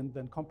elegant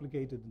than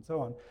complicated and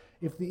so on,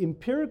 if the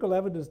empirical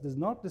evidence does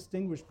not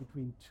distinguish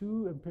between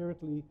two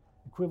empirically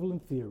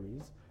equivalent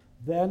theories,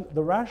 then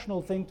the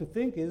rational thing to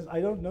think is,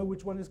 I don't know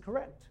which one is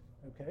correct,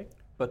 okay?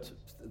 But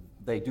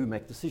they do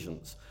make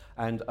decisions.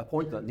 And a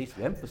point that needs to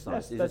be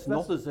emphasized is it's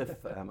not as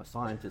if a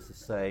scientist is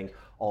saying,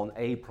 on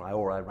a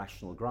priori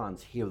rational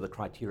grounds, here are the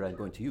criteria I'm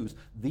going to use.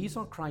 These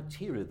are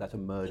criteria that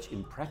emerge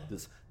in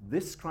practice.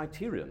 This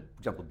criterion, for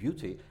example,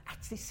 beauty,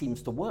 actually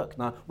seems to work.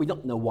 Now, we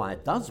don't know why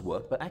it does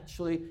work, but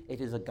actually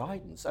it is a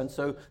guidance. And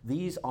so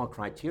these are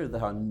criteria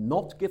that are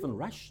not given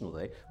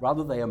rationally,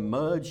 rather they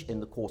emerge in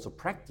the course of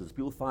practice.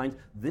 People find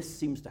this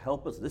seems to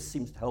help us, this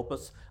seems to help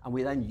us, and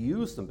we then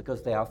use them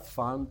because they are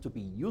found to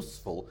be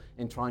useful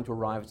in trying to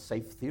arrive at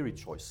safe theory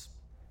choice.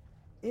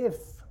 If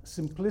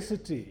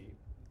simplicity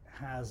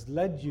has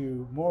led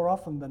you more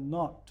often than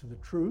not to the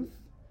truth,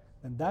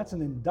 then that's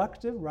an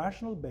inductive,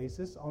 rational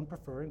basis on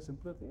preferring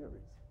simpler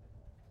theories.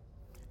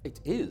 It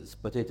is,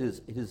 but it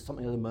is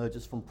something that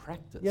emerges from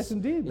practice. Yes,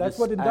 indeed. That's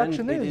what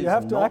induction is. You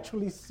have to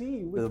actually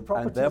see which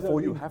properties and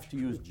therefore you have to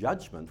use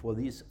judgment where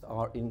these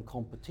are in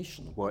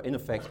competition, where in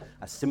effect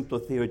a simpler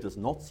theory does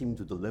not seem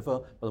to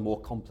deliver, but a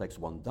more complex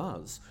one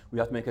does. We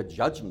have to make a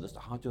judgment as to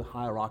how to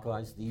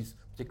hierarchize these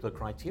particular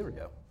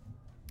criteria.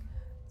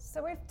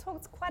 So we've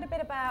talked quite a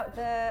bit about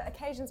the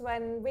occasions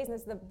when reason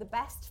is the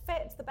best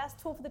fit, the best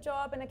tool for the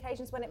job, and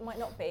occasions when it might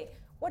not be.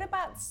 What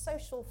about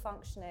social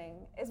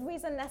functioning? Is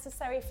reason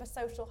necessary for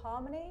social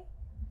harmony?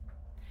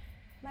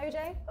 Mary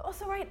Jane?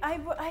 Also, right,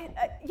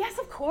 yes,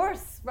 of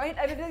course, right?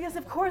 Yes,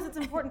 of course it's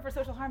important for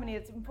social harmony.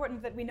 It's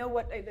important that we know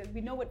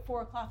what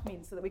 4 o'clock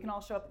means so that we can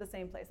all show up at the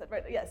same place.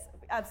 Right? Yes,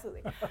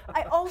 absolutely.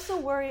 I also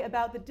worry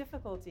about the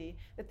difficulty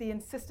that the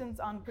insistence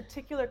on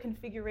particular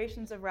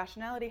configurations of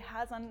rationality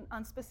has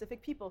on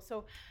specific people.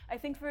 So I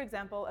think, for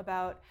example,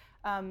 about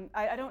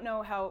I don't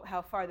know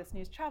how far this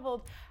news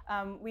traveled.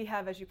 We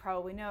have, as you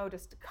probably know,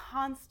 just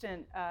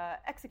constant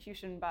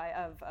execution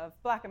of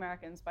Black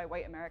Americans by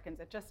white Americans.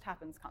 It just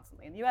happens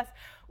constantly in the US.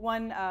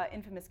 One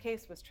infamous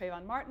case was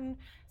Trayvon Martin,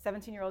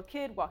 17-year-old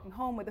kid walking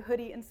home with a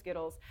hoodie and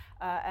Skittles,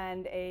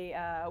 and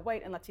a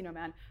white and Latino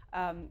man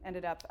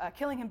ended up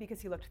killing him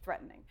because he looked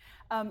threatening.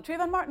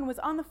 Trayvon Martin was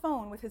on the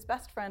phone with his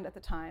best friend at the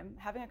time,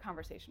 having a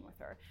conversation with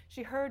her.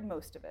 She heard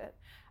most of it.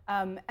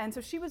 And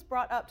so she was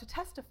brought up to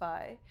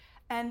testify,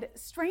 and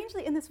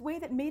strangely in this way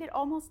that made it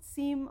almost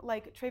seem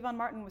like Trayvon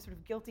Martin was sort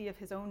of guilty of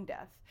his own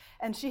death,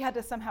 and she had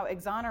to somehow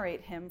exonerate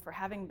him for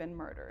having been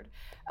murdered.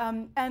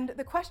 And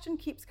the question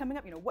keeps coming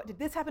up, what did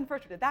this happen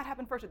first, or did that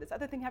happen first, or this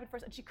other thing happen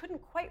first? And she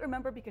couldn't quite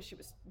remember because she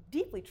was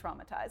deeply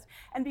traumatized,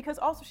 and because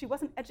also she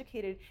wasn't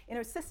educated in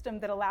a system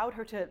that allowed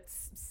her to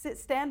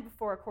stand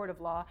before a court of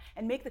law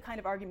and make the kind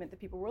of argument that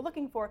people were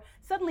looking for.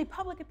 Suddenly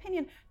public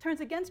opinion turns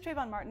against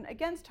Trayvon Martin,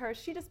 against her.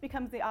 She just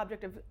becomes the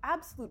object of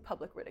absolute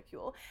public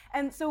ridicule.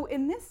 And so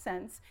in this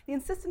sense, the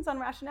insistence on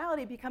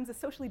rationality becomes a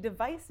socially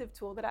divisive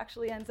tool that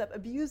actually ends up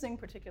abusing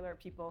particular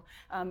people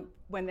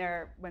when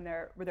they're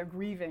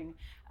grieving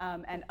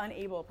and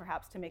unable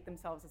perhaps to make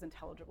themselves as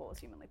intelligible as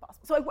humanly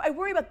possible. So I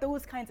worry about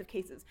those kinds of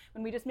cases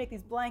when we just make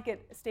these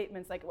blanket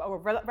statements like, oh,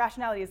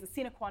 rationality is the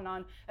sine qua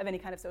non of any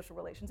kind of social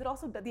relations. It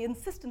also, the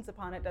insistence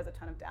upon it does a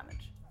ton of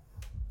damage.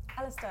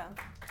 Alister.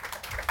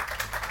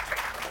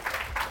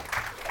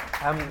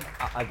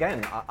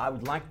 Again, I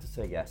would like to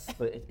say yes,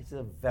 but it's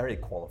a very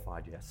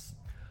qualified yes.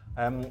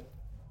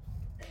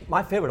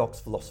 My favorite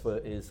Oxford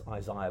philosopher is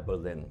Isaiah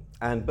Berlin.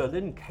 And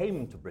Berlin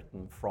came to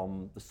Britain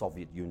from the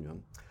Soviet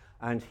Union.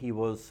 And he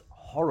was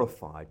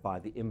horrified by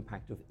the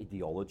impact of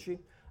ideology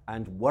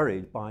and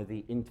worried by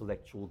the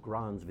intellectual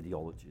grounds of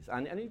ideologies.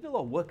 And he did a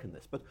lot of work in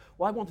this. But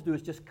what I want to do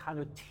is just kind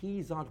of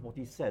tease out what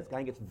he says. I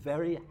think it's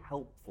very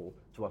helpful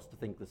to us to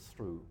think this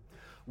through.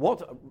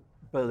 What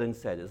Berlin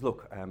said is,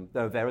 look,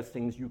 there are various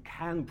things you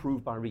can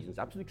prove by reason. It's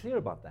absolutely clear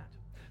about that.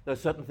 There are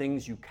certain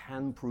things you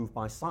can prove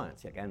by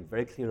science. Again,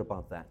 very clear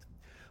about that.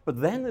 But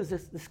then there's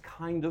this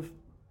kind of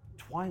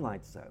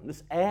twilight zone,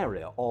 this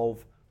area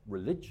of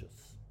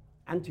religious,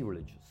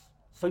 anti-religious,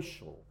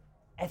 social,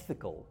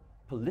 ethical,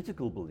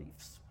 political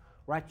beliefs,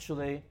 where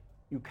actually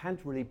you can't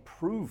really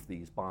prove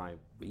these by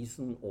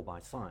reason or by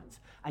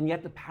science. And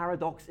yet the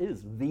paradox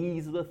is,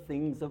 these are the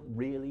things that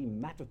really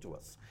matter to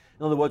us.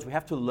 In other words, we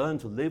have to learn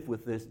to live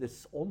with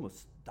this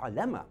almost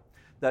dilemma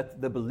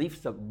that the beliefs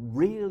that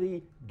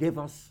really give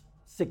us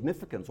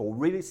significance or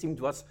really seem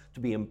to us to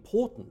be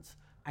important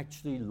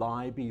actually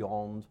lie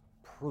beyond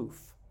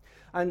proof.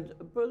 And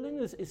Berlin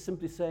is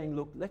simply saying,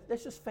 look,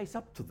 let's just face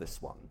up to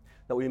this one,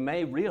 that we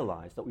may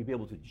realize that we'll be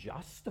able to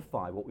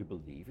justify what we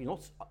believe. You're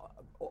not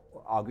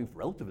arguing for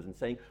relativism,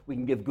 saying we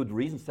can give good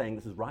reasons saying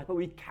this is right, but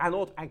we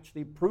cannot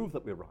actually prove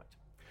that we're right.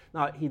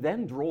 Now, he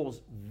then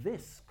draws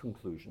this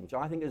conclusion, which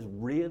I think is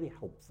really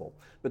helpful,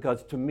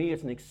 because to me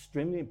it's an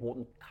extremely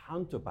important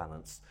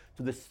counterbalance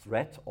to this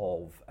threat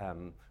of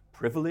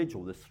privilege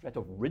or this threat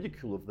of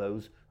ridicule of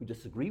those who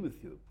disagree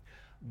with you.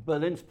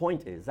 Berlin's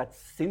point is that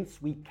since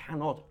we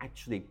cannot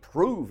actually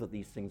prove that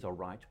these things are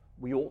right,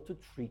 we ought to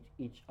treat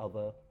each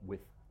other with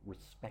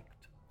respect.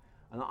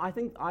 And I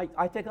think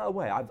I take that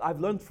away.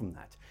 I've learned from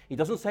that. He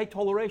doesn't say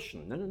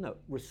toleration. No.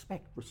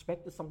 Respect.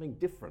 Respect is something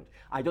different.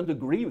 I don't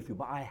agree with you,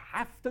 but I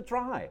have to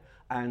try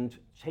and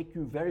take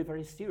you very,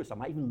 very serious. I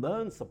might even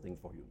learn something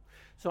from you.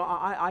 So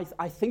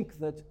I think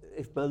that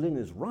if Berlin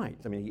is right,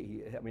 I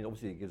mean,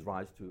 obviously it gives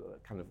rise to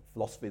a kind of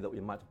philosophy that we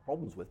might have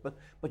problems with,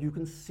 but you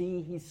can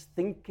see he's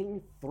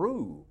thinking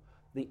through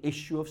the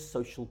issue of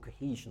social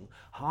cohesion.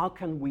 How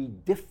can we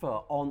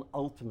differ on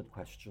ultimate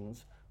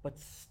questions, but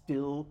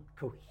still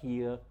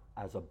cohere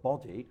as a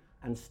body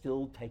and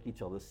still take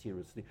each other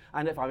seriously?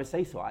 And if I may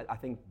say so, I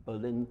think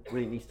Berlin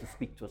really needs to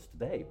speak to us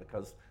today,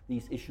 because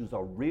these issues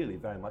are really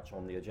very much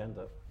on the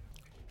agenda.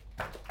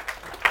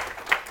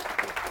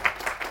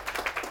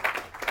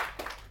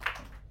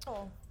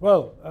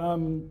 Well,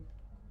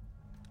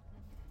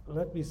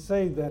 let me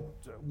say that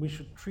we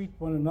should treat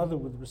one another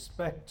with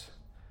respect,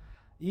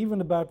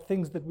 even about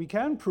things that we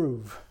can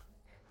prove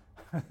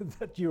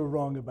that you're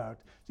wrong about.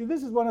 See,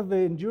 this is one of the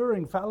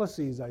enduring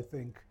fallacies, I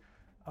think,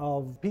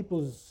 of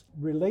people's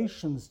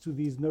relations to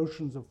these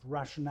notions of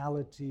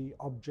rationality,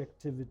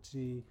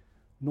 objectivity,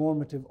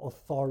 normative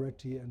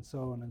authority, and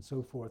so on and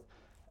so forth.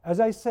 As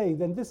I say,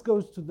 then this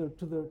goes to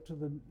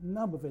the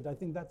nub of it. I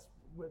think that's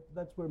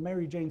where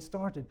Mary Jane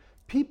started.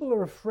 People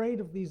are afraid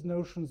of these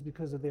notions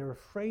because they're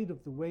afraid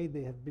of the way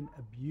they have been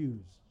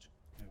abused.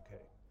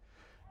 Okay,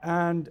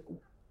 and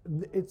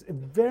it's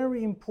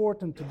very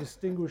important to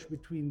distinguish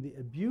between the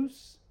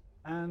abuse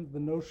and the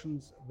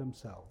notions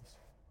themselves.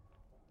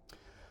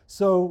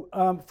 So,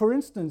 for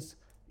instance,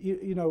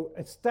 you know,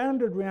 a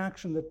standard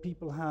reaction that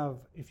people have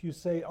if you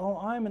say, oh,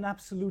 I'm an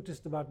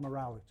absolutist about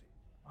morality.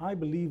 I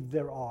believe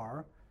there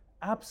are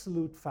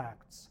absolute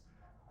facts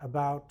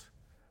about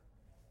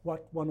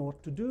what one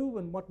ought to do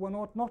and what one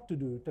ought not to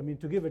do. I mean,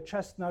 to give a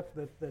chestnut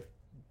that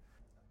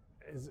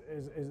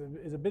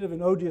is a bit of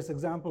an odious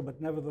example, but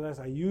nevertheless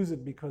I use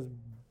it because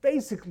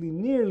basically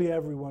nearly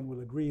everyone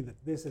will agree that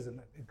this is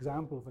an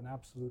example of an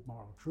absolute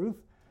moral truth.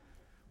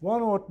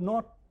 One ought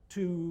not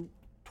to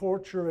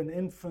torture an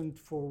infant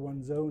for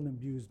one's own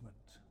amusement.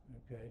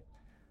 Okay?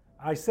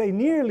 I say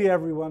nearly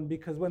everyone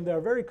because when there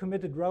are very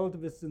committed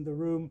relativists in the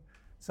room,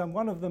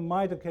 one of them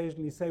might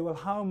occasionally say, well,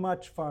 how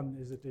much fun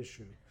is at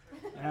issue?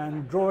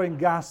 And drawing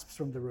gasps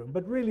from the room.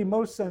 But really,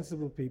 most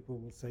sensible people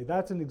will say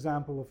that's an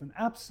example of an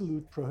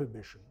absolute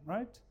prohibition,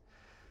 right?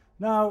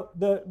 Now,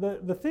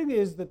 the thing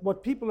is that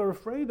what people are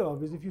afraid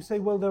of is if you say,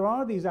 well, there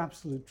are these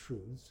absolute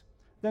truths,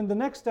 then the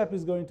next step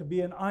is going to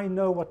be, and I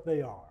know what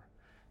they are.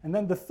 And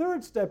then the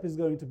third step is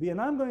going to be, and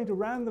I'm going to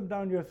ram them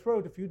down your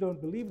throat if you don't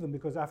believe them,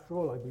 because after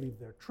all, I believe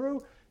they're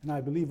true, and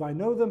I believe I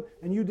know them,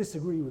 and you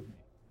disagree with me.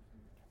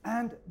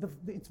 And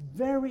it's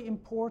very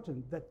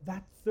important that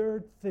that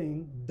third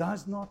thing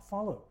does not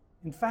follow.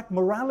 In fact,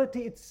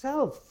 morality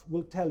itself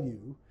will tell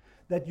you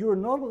that you're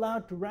not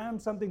allowed to ram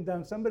something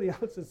down somebody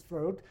else's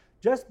throat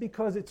just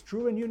because it's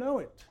true and you know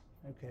it.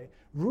 Okay?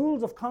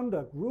 Rules of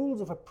conduct, rules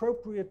of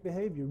appropriate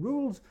behavior,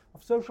 rules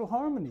of social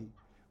harmony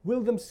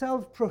will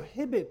themselves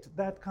prohibit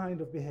that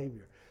kind of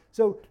behavior.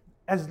 So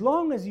as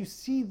long as you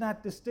see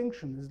that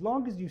distinction, as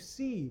long as you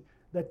see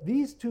that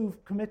these two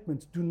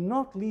commitments do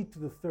not lead to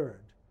the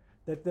third,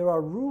 that there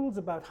are rules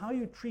about how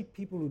you treat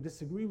people who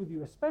disagree with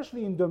you,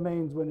 especially in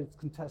domains when it's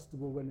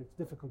contestable, when it's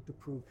difficult to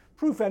prove.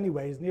 Proof,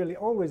 anyway, is nearly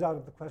always out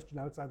of the question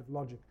outside of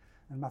logic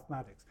and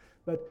mathematics.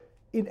 But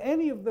in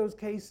any of those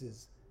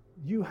cases,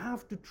 you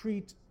have to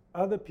treat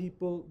other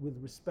people with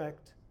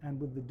respect and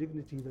with the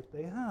dignity that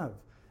they have.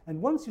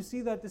 And once you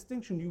see that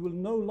distinction, you will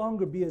no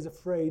longer be as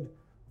afraid of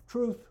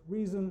truth,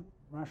 reason,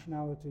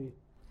 rationality,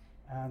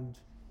 and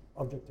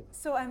objectivity.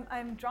 So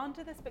I'm drawn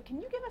to this, but can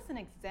you give us an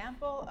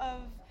example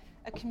of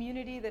a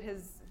community that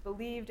has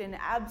believed in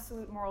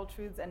absolute moral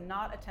truths and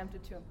not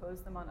attempted to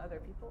impose them on other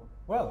people?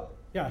 Well,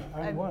 yeah,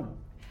 I'm one.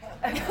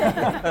 And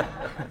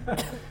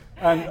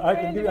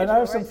I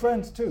have some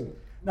friends too.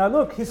 Now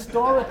look,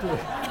 historically,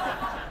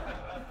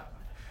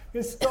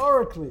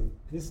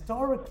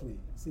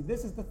 see,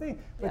 this is the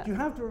thing. But you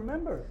have to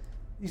remember,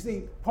 you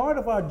see, part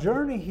of our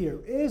journey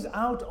here is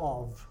out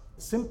of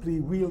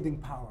simply wielding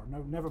power.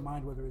 No, never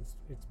mind whether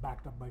it's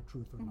backed up by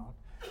truth or not.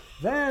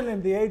 Then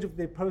in the age of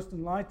the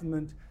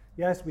post-Enlightenment,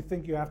 yes, we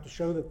think you have to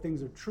show that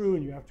things are true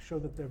and you have to show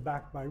that they're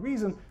backed by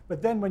reason.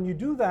 But then when you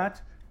do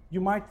that,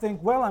 you might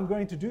think, well, I'm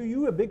going to do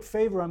you a big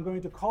favor. I'm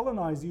going to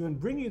colonize you and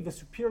bring you the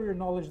superior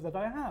knowledge that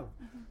I have.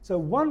 So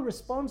one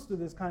response to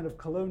this kind of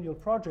colonial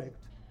project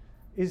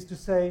is to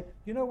say,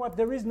 you know what,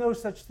 there is no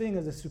such thing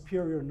as a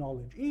superior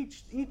knowledge.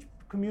 Each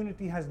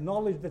community has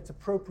knowledge that's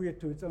appropriate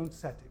to its own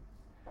setting.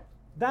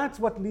 That's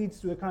what leads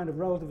to a kind of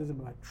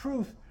relativism about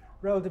truth,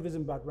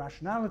 relativism about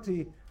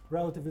rationality,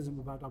 relativism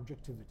about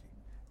objectivity.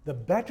 The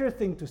better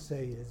thing to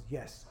say is,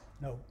 yes,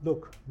 no,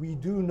 look, we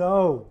do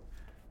know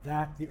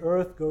that the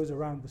Earth goes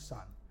around the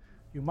sun.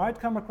 You might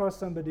come across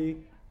somebody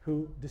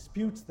who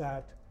disputes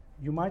that.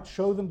 You might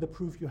show them the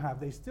proof you have.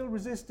 They still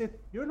resist it.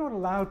 You're not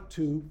allowed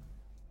to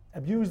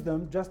abuse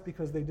them just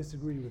because they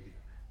disagree with you.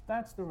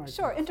 That's the right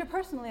Sure, thing.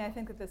 interpersonally, I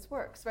think that this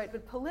works, right?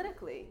 But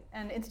politically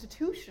and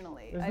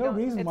institutionally, there's no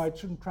reason why it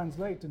shouldn't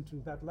translate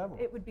into that level.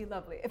 It would be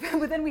lovely.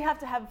 But then we have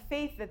to have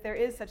faith that there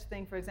is such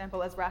thing, for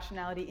example, as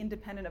rationality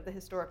independent of the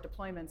historic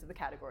deployments of the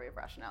category of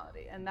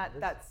rationality. And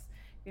that's,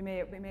 we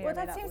may well,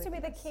 that seems to be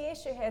the key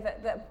issue here,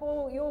 that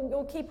Paul,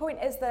 your key point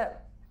is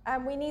that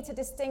we need to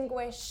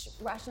distinguish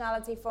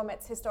rationality from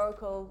its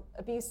historical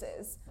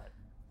abuses. Right.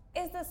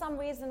 Is there some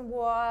reason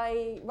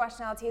why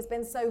rationality has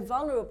been so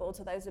vulnerable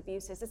to those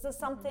abuses? Is there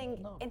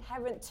something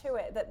inherent to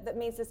it that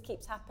means this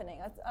keeps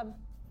happening?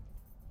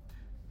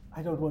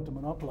 I don't want to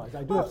monopolize.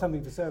 I do have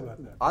something to say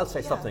about that. I'll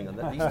say something, and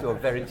these two are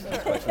very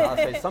interesting questions. I'll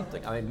say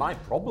something. I mean, my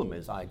problem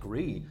is I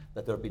agree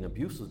that there have been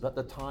abuses, but at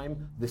the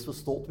time this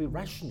was thought to be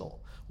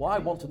rational. What I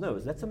want to know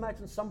is, let's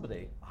imagine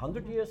somebody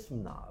 100 years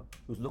from now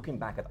who's looking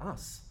back at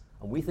us,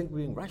 and we think we're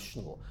being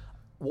rational.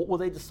 What will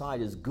they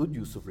decide is good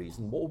use of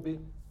reason? What will be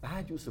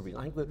bad use of reason?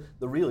 I think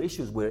the real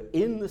issue is we're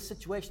in this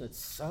situation. It's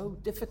so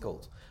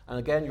difficult. And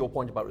again, your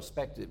point about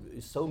respect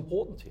is so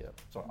important here.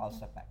 Sorry, I'll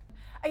step back.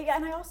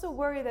 And I also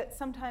worry that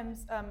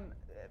sometimes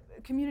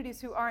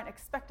communities who aren't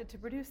expected to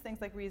produce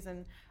things like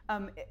reason,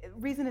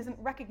 reason isn't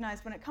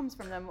recognized when it comes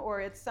from them, or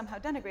it's somehow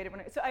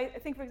denigrated. So I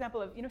think, for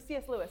example, of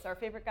C.S. Lewis, our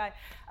favorite guy.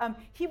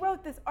 He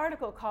wrote this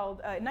article called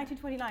in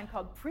 1929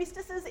 called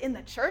 "Priestesses in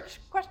the Church?" ?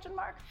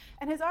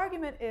 And his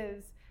argument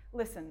is,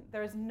 listen,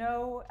 there's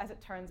no, as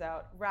it turns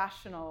out,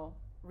 rational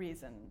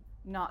reason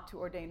not to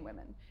ordain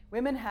women.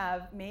 Women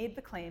have made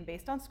the claim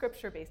based on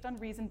scripture, based on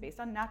reason, based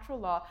on natural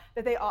law,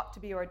 that they ought to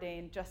be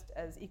ordained just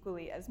as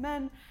equally as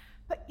men.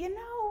 But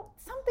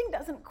something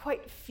doesn't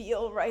quite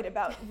feel right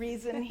about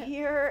reason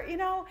here.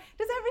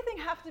 Does everything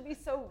have to be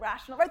so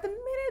rational? Right? The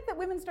minute that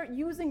women start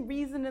using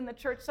reason in the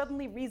church,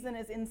 suddenly reason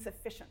is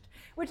insufficient,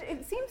 which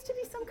it seems to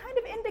be some kind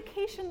of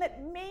indication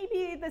that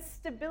maybe the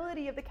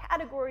stability of the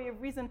category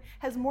of reason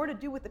has more to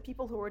do with the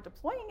people who are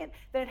deploying it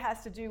than it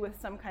has to do with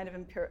some kind of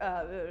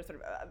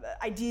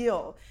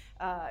ideal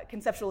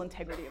conceptual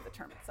integrity of the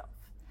term itself.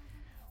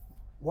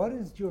 what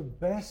is your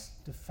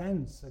best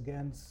defense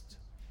against,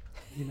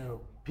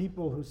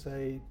 people who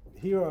say,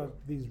 here are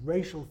these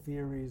racial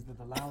theories that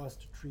allow us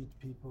to treat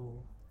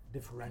people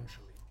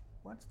differentially?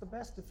 What's the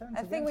best defense?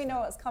 I think we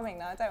know what's coming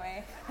now, don't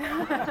we?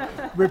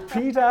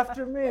 Repeat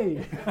after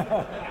me.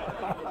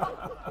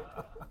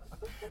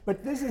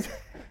 But this is...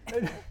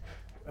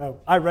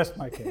 I rest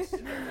my case.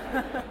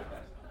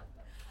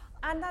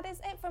 And that is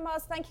it from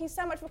us. Thank you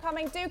so much for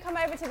coming. Do come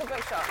over to the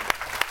bookshop.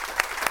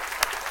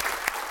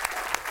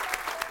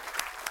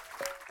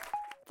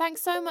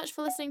 Thanks so much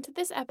for listening to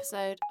this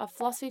episode of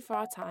Philosophy for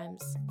Our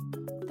Times.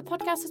 The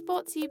podcast was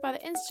brought to you by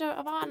the Institute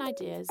of Art and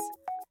Ideas.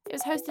 It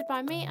was hosted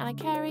by me, Anna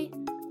Carey,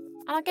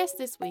 and our guests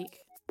this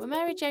week were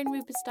Mary Jane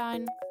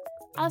Rubenstein,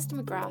 Alister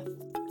McGrath,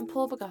 and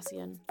Paul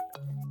Boghossian.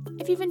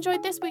 If you've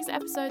enjoyed this week's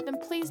episode, then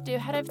please do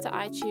head over to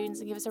iTunes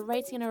and give us a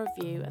rating and a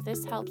review, as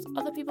this helps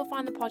other people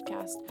find the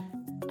podcast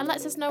and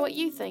lets us know what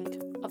you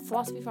think of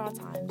Philosophy for Our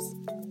Times.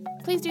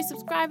 Please do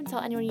subscribe and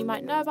tell anyone you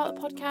might know about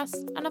the podcast,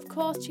 and of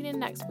course tune in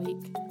next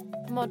week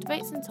for more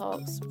debates and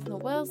talks from the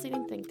world's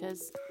leading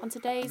thinkers on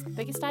today's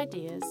biggest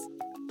ideas.